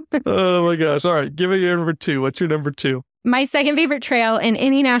 2. Oh my gosh! All right, give it your number 2. What's your number 2? My second favorite trail in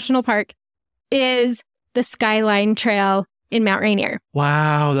any national park is the Skyline Trail in Mount Rainier.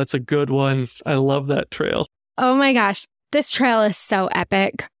 Wow, that's a good one. I love that trail. Oh my gosh, this trail is so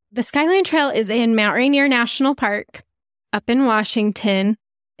epic. The Skyline Trail is in Mount Rainier National Park up in Washington.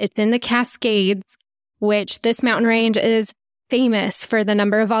 It's in the Cascades, which this mountain range is famous for the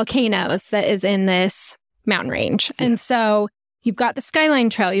number of volcanoes that is in this mountain range. Yes. And so you've got the Skyline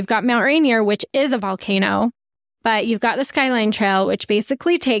Trail, you've got Mount Rainier, which is a volcano, but you've got the Skyline Trail, which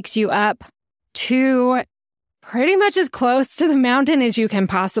basically takes you up to pretty much as close to the mountain as you can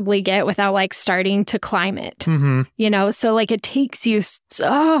possibly get without like starting to climb it. Mm-hmm. You know, so like it takes you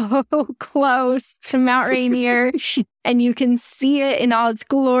so close to Mount Rainier and you can see it in all its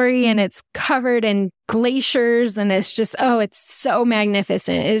glory, and it's covered in glaciers, and it's just, it's so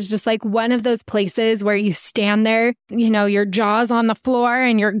magnificent. It's just like one of those places where you stand there, you know, your jaw's on the floor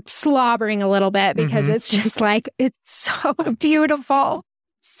and you're slobbering a little bit because it's just like, it's so beautiful.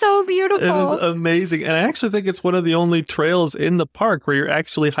 So beautiful. It is amazing. And I actually think it's one of the only trails in the park where you're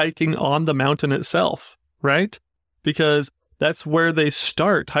actually hiking on the mountain itself, right? Because that's where they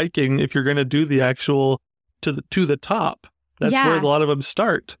start hiking if you're going to do the actual to the top. That's where a lot of them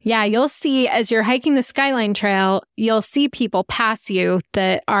start. Yeah, you'll see as you're hiking the Skyline Trail, you'll see people pass you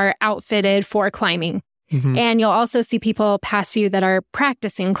that are outfitted for climbing. Mm-hmm. And you'll also see people pass you that are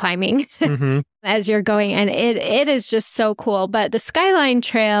practicing climbing as you're going. And it is just so cool. But the Skyline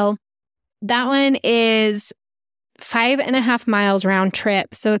Trail, that one is 5.5 miles round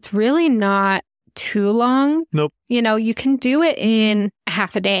trip. So it's really not too long. Nope. You know, you can do it in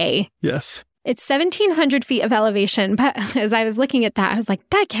half a day. Yes. It's 1,700 feet of elevation. But as I was looking at that, I was like,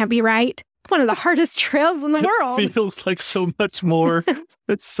 that can't be right. One of the hardest trails in the world. It feels like so much more.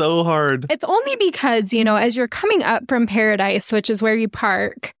 It's so hard. It's only because, you know, as you're coming up from Paradise, which is where you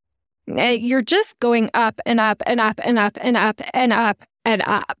park, you're just going up and up and up and up and up and up and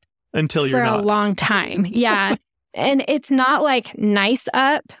up. Until you're not. For a long time. Yeah. And it's not like nice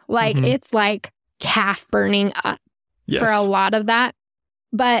up. Like it's like calf burning up for a lot of that.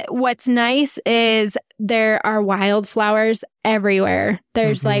 But what's nice is there are wildflowers everywhere.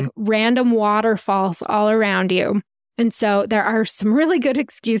 There's like random waterfalls all around you. And so there are some really good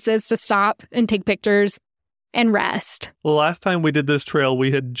excuses to stop and take pictures and rest. Well, last time we did this trail,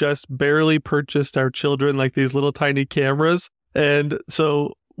 we had just barely purchased our children like these little tiny cameras. And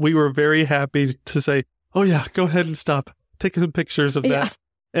so we were very happy to say, oh yeah, go ahead and stop. Take some pictures of that. Yeah.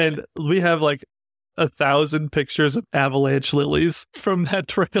 And we have like 1,000 pictures of avalanche lilies from that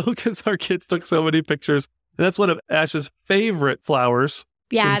trail because our kids took so many pictures. And that's one of Ash's favorite flowers.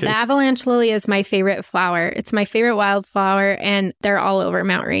 Yeah, the avalanche lily is my favorite flower. It's my favorite wildflower, and they're all over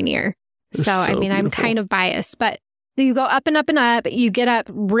Mount Rainier. So I mean, beautiful. I'm kind of biased, but you go up and up and up. You get up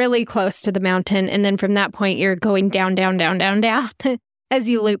really close to the mountain, and then from that point, you're going down, down, down, down, down as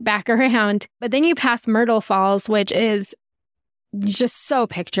you loop back around. But then you pass Myrtle Falls, which is just so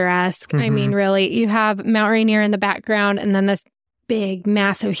picturesque. I mean, really, you have Mount Rainier in the background and then this big,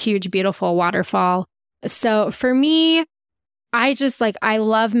 massive, huge, beautiful waterfall. So for me, I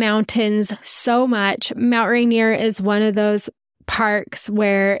love mountains so much. Mount Rainier is one of those parks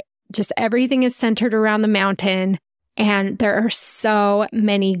where just everything is centered around the mountain. And there are so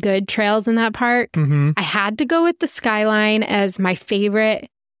many good trails in that park. I had to go with the Skyline as my favorite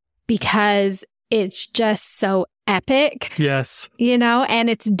because it's just so epic. Yes. You know, and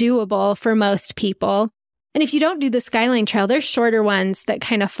it's doable for most people. And if you don't do the Skyline Trail, there's shorter ones that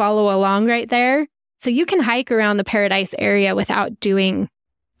kind of follow along right there. So you can hike around the Paradise area without doing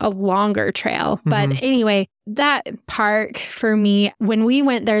a longer trail. But anyway, that park for me, when we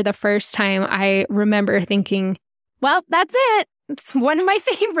went there the first time, I remember thinking, well, that's it. It's one of my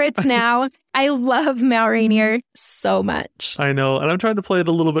favorites now. I love Mount Rainier so much. I know. And I'm trying to play it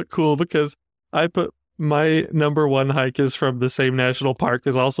a little bit cool because I put my number one hike is from the same national park,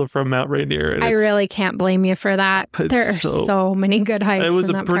 is also from Mount Rainier. And I really can't blame you for that. There are so many good hikes. It was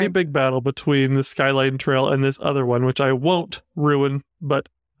in a pretty big battle between the Skyline Trail and this other one, which I won't ruin. But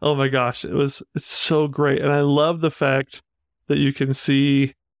oh my gosh, it's so great. And I love the fact that you can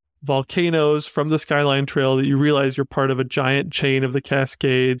see volcanoes from the Skyline Trail, that you realize you're part of a giant chain of the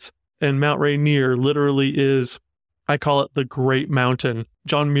Cascades. And Mount Rainier literally is, I call it the Great Mountain.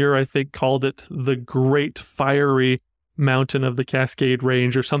 John Muir, I think, called it the Great Fiery mountain of the Cascade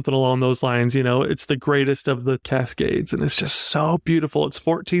Range or something along those lines. You know, it's the greatest of the Cascades, and it's just so beautiful. It's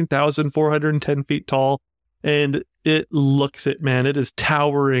 14,410 feet tall, and it looks it, man. It is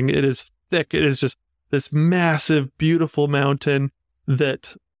towering. It is thick. It is just this massive, beautiful mountain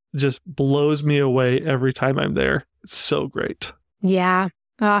that just blows me away every time I'm there. It's so great. Yeah.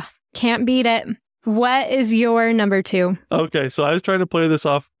 Can't beat it. What is your number 2? Okay, so I was trying to play this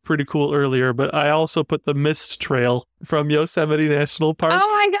off pretty cool earlier, but I also put the Mist Trail from Yosemite National Park. Oh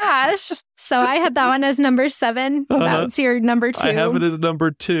my gosh. So I had that one as number 7. That's your number 2. I have it as number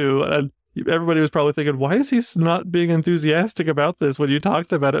 2. And everybody was probably thinking, why is he not being enthusiastic about this when you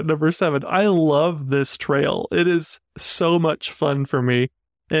talked about it number 7? I love this trail. It is so much fun for me.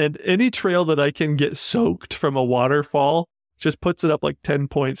 And any trail that I can get soaked from a waterfall just puts it up like 10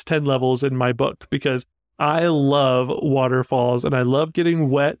 points, 10 levels in my book, because I love waterfalls and I love getting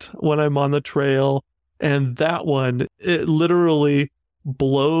wet when I'm on the trail. And that one, it literally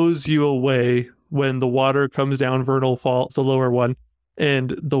blows you away when the water comes down Vernal Falls, the lower one,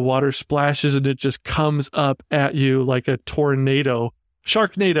 and the water splashes and it just comes up at you like a tornado.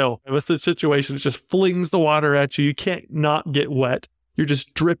 Sharknado with the situation. It just flings the water at you. You can't not get wet. You're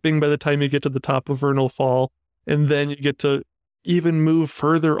just dripping by the time you get to the top of Vernal Fall. And then you get to even move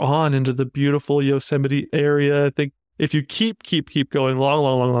further on into the beautiful Yosemite area. I think if you keep going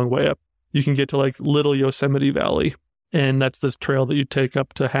long way up, you can get to like Little Yosemite Valley. And that's this trail that you take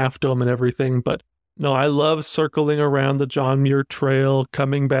up to Half Dome and everything. But no, I love circling around the John Muir Trail,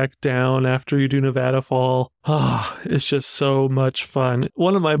 coming back down after you do Nevada Fall. It's just so much fun.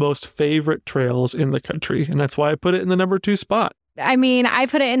 One of my most favorite trails in the country. And that's why I put it in the number 2 spot. I mean, I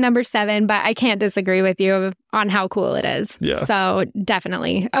put it in number 7, but I can't disagree with you on how cool it is. Yeah. So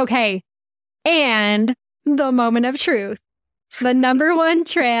definitely. Okay. And the moment of truth. The number 1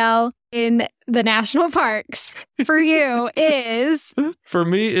 trail in the national parks for you is... For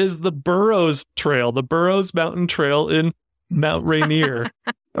me is the Burroughs Trail, the Burroughs Mountain Trail in Mount Rainier.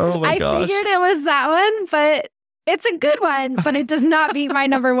 Oh my gosh. I figured it was that one, but it's a good one, but it does not beat my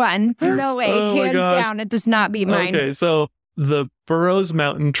number 1. No way. Hands down, it does not beat mine. Okay, so the Burroughs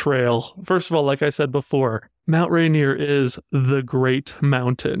Mountain Trail, first of all, like I said before, Mount Rainier is the great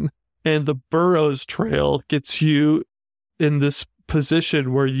mountain. And the Burroughs Trail gets you in this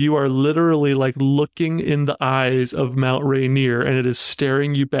position where you are literally like looking in the eyes of Mount Rainier, and it is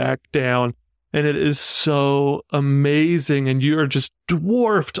staring you back down. And it is so amazing. And you are just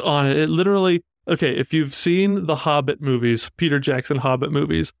dwarfed on it. It literally, okay, if you've seen the Hobbit movies, Peter Jackson Hobbit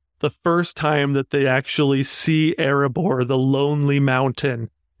movies, the first time that they actually see Erebor, the lonely mountain,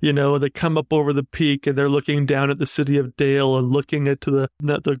 you know, they come up over the peak and they're looking down at the city of Dale and looking at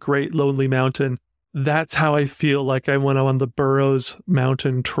the great lonely mountain. That's how I feel like I went on the Burroughs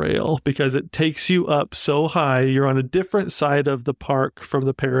Mountain Trail, because it takes you up so high. You're on a different side of the park from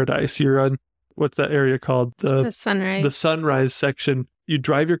the Paradise. You're on, what's that area called? The Sunrise. The Sunrise section. You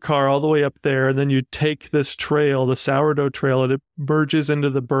drive your car all the way up there, and then you take this trail, the Sourdough Trail, and it merges into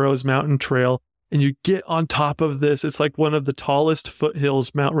the Burroughs Mountain Trail, and you get on top of this. It's like one of the tallest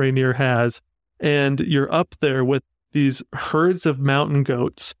foothills Mount Rainier has, and you're up there with these herds of mountain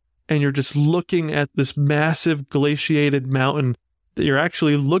goats, and you're just looking at this massive glaciated mountain. That you're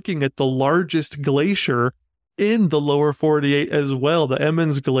actually looking at the largest glacier in the lower 48 as well, the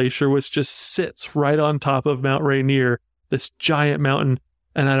Emmons Glacier, which just sits right on top of Mount Rainier, this giant mountain.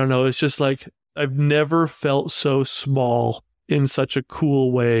 And I don't know, it's just like, I've never felt so small in such a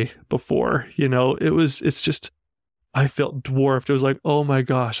cool way before. You know, it's just, I felt dwarfed. It was like, oh my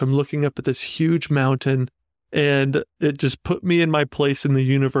gosh, I'm looking up at this huge mountain, and it just put me in my place in the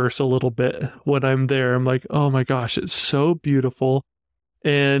universe a little bit when I'm there. I'm like, oh my gosh, it's so beautiful,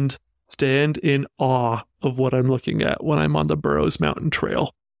 and stand in awe of what I'm looking at when I'm on the Burroughs Mountain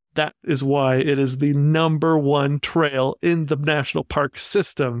Trail. That is why it is the number 1 trail in the national park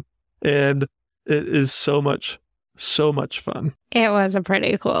system. And it is so much fun. It was a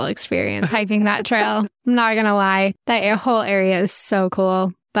pretty cool experience hiking that trail. I'm not going to lie. That whole area is so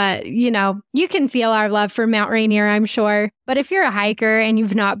cool. But, you know, you can feel our love for Mount Rainier, I'm sure. But if you're a hiker and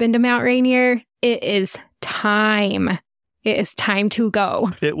you've not been to Mount Rainier, it is time. It is time to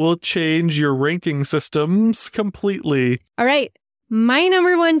go. It will change your ranking systems completely. All right. My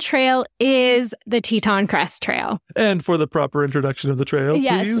number 1 trail is the Teton Crest Trail. And for the proper introduction of the trail,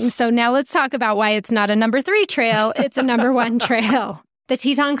 yes. Please. So now let's talk about why it's not a number 3 trail. It's a number 1 trail. The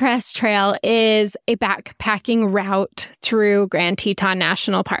Teton Crest Trail is a backpacking route through Grand Teton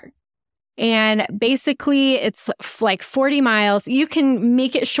National Park. And basically, it's like 40 miles. You can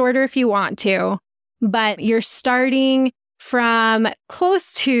make it shorter if you want to, but you're starting from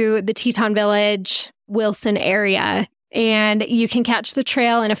close to the Teton Village, Wilson area. and you can catch the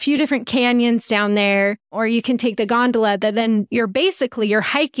trail in a few different canyons down there, or you can take the gondola that then you're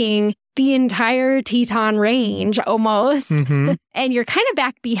hiking the entire Teton Range almost. And you're kind of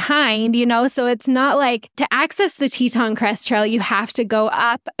back behind, so it's not like to access the Teton Crest Trail, you have to go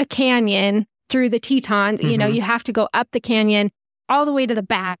up a canyon through the Tetons. You have to go up the canyon all the way to the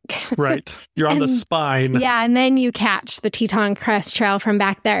back. Right. You're on the spine. Yeah. And then you catch the Teton Crest Trail from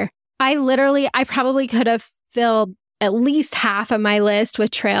back there. I probably could have filled at least half of my list with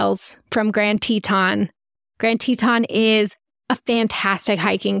trails from Grand Teton. Grand Teton is a fantastic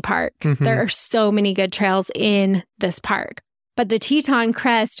hiking park. There are so many good trails in this park. But the Teton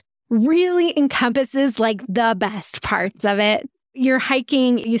Crest really encompasses like the best parts of it. You're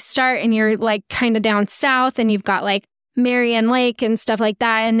hiking, you start and you're like kind of down south and you've got like Marion Lake and stuff like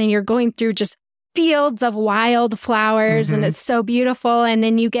that. And then you're going through just fields of wildflowers and it's so beautiful. And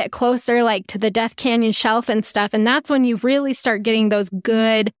then you get closer like to the Death Canyon Shelf and stuff. And that's when you really start getting those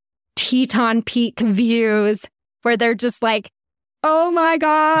good Teton Peak views where they're just like, oh my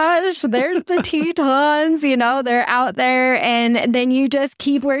gosh, there's the Tetons, they're out there. And then you just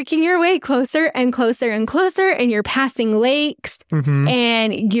keep working your way closer and closer and closer. And you're passing lakes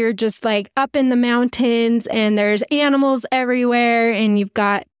and you're just like up in the mountains and there's animals everywhere and you've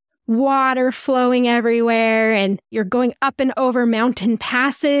got water flowing everywhere and you're going up and over mountain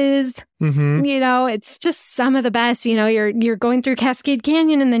passes. It's just some of the best. You're going through Cascade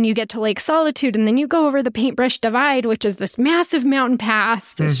Canyon and then you get to Lake Solitude and then you go over the Paintbrush Divide, which is this massive mountain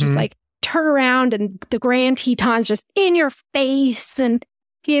pass that's just like turn around and the Grand Teton's just in your face and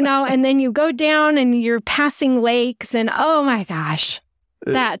and then you go down and you're passing lakes and oh my gosh,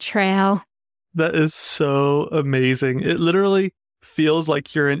 that trail. That is so amazing. It literally feels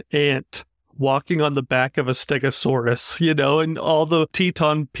like you're an ant walking on the back of a stegosaurus, and all the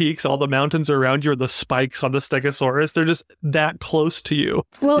Teton peaks, all the mountains around you are the spikes on the stegosaurus. They're just that close to you.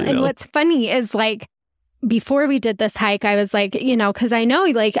 Well, and what's funny is like, before we did this hike, I was like, because I know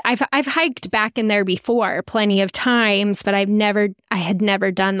like I've hiked back in there before plenty of times, but I had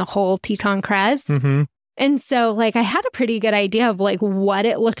never done the whole Teton Crest. And so like I had a pretty good idea of like what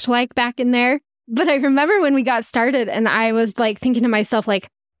it looked like back in there. But I remember when we got started and I was like thinking to myself, like,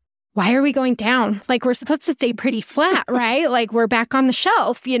 why are we going down? Like, we're supposed to stay pretty flat, right? Like, we're back on the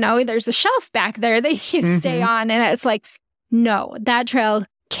shelf, there's a shelf back there that you can stay on. And it's like, no, that trail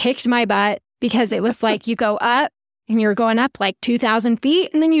kicked my butt because it was like you go up and you're going up like 2,000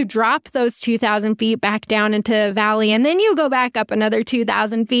 feet and then you drop those 2,000 feet back down into a valley and then you go back up another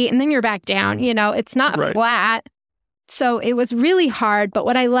 2,000 feet and then you're back down. It's not flat. So it was really hard, but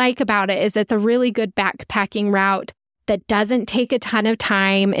what I like about it is it's a really good backpacking route that doesn't take a ton of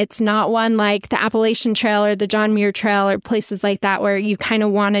time. It's not one like the Appalachian Trail or the John Muir Trail or places like that where you kind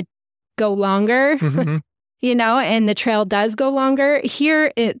of want to go longer, and the trail does go longer.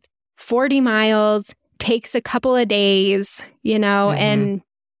 Here it's 40 miles, takes a couple of days, and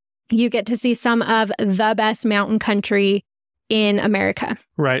you get to see some of the best mountain country in America.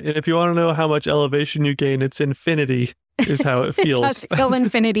 Right. And if you want to know how much elevation you gain, it's infinity is how it feels. It does feel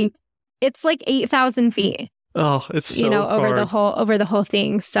infinity. It's like 8,000 feet. Oh, it's so over the whole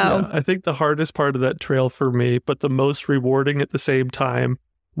thing. So yeah, I think the hardest part of that trail for me, but the most rewarding at the same time,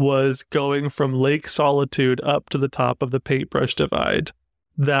 was going from Lake Solitude up to the top of the Paintbrush Divide.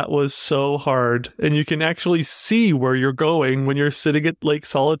 That was so hard. And you can actually see where you're going when you're sitting at Lake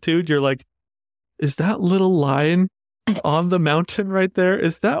Solitude. You're like, is that little line on the mountain right there?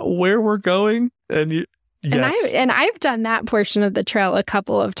 Is that where we're going? And yes. And I've done that portion of the trail a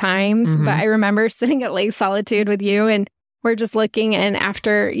couple of times, but I remember sitting at Lake Solitude with you and we're just looking, and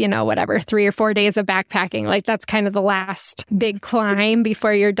after, 3 or 4 days of backpacking, like that's kind of the last big climb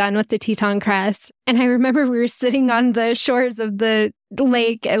before you're done with the Teton Crest. And I remember we were sitting on the shores of the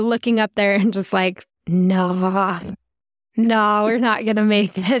lake and looking up there and just like, no, we're not going to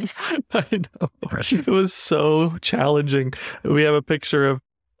make it. I know. It was so challenging. We have a picture of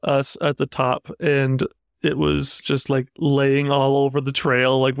us at the top and it was just like laying all over the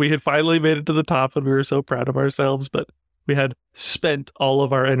trail. Like we had finally made it to the top and we were so proud of ourselves, but we had spent all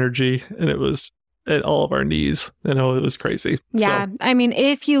of our energy and it was at all of our knees. It was crazy. Yeah. So. I mean,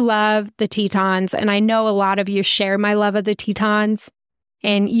 if you love the Tetons, and I know a lot of you share my love of the Tetons,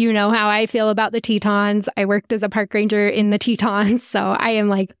 and you know how I feel about the Tetons. I worked as a park ranger in the Tetons, so I am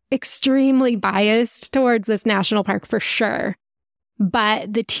like extremely biased towards this national park for sure.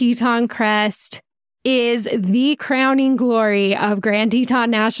 But the Teton Crest is the crowning glory of Grand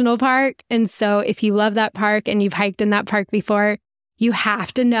Teton National Park. And so if you love that park and you've hiked in that park before, you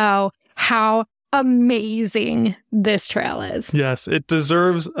have to know how amazing this trail is. Yes, it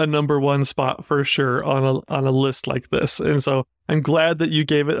deserves a number one spot for sure on a list like this. And so I'm glad that you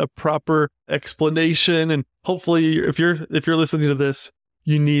gave it a proper explanation. And hopefully if you're listening to this,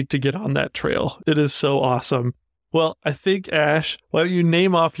 you need to get on that trail. It is so awesome. Well, I think, Ash, why don't you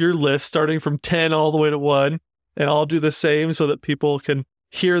name off your list starting from 10 all the way to 1, and I'll do the same so that people can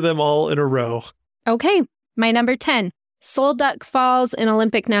hear them all in a row. Okay, my number 10, Sol Duck Falls in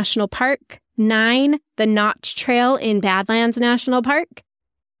Olympic National Park. 9, the Notch Trail in Badlands National Park.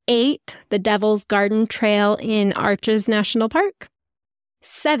 8, the Devil's Garden Trail in Arches National Park.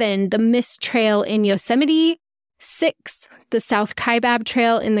 7, the Mist Trail in Yosemite. 6, the South Kaibab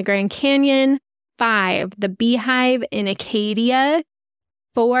Trail in the Grand Canyon. 5, the Beehive in Acadia.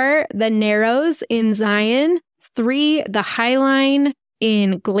 4, the Narrows in Zion. 3, the Highline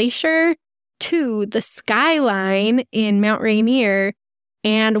in Glacier. 2, the Skyline in Mount Rainier.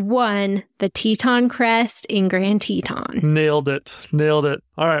 And 1, the Teton Crest in Grand Teton. Nailed it.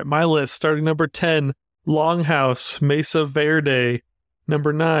 All right, my list, starting number 10, Longhouse, Mesa Verde.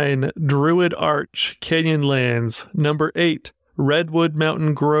 Number 9, Druid Arch, Canyonlands. Number 8, Redwood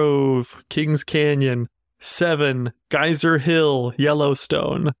Mountain Grove, Kings Canyon. 7, Geyser Hill,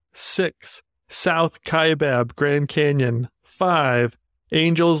 Yellowstone. 6, South Kaibab, Grand Canyon. 5,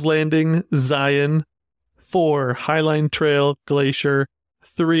 Angel's Landing, Zion. 4, Highline Trail, Glacier.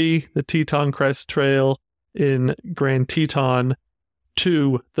 3, the Teton Crest Trail in Grand Teton.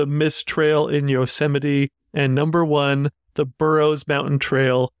 2, the Mist Trail in Yosemite. And number 1, the Burroughs Mountain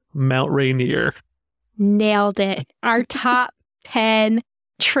Trail, Mount Rainier. Nailed it. Our top 10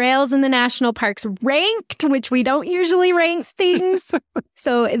 trails in the national parks ranked, which we don't usually rank things.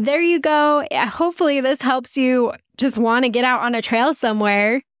 So there you go. Hopefully this helps you just want to get out on a trail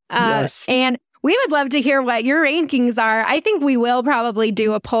somewhere. Yes. And we would love to hear what your rankings are. I think we will probably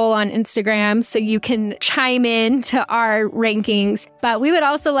do a poll on Instagram so you can chime in to our rankings. But we would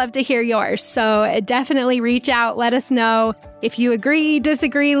also love to hear yours. So definitely reach out. Let us know if you agree,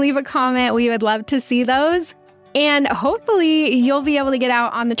 disagree, leave a comment. We would love to see those. And hopefully you'll be able to get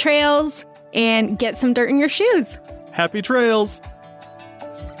out on the trails and get some dirt in your shoes. Happy trails!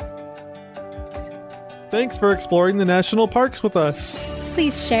 Thanks for exploring the national parks with us.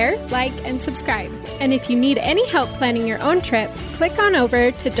 Please share, like, and subscribe. And if you need any help planning your own trip, click on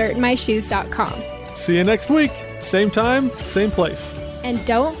over to dirtinmyshoes.com. See you next week. Same time, same place. And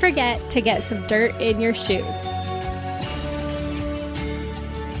don't forget to get some dirt in your shoes.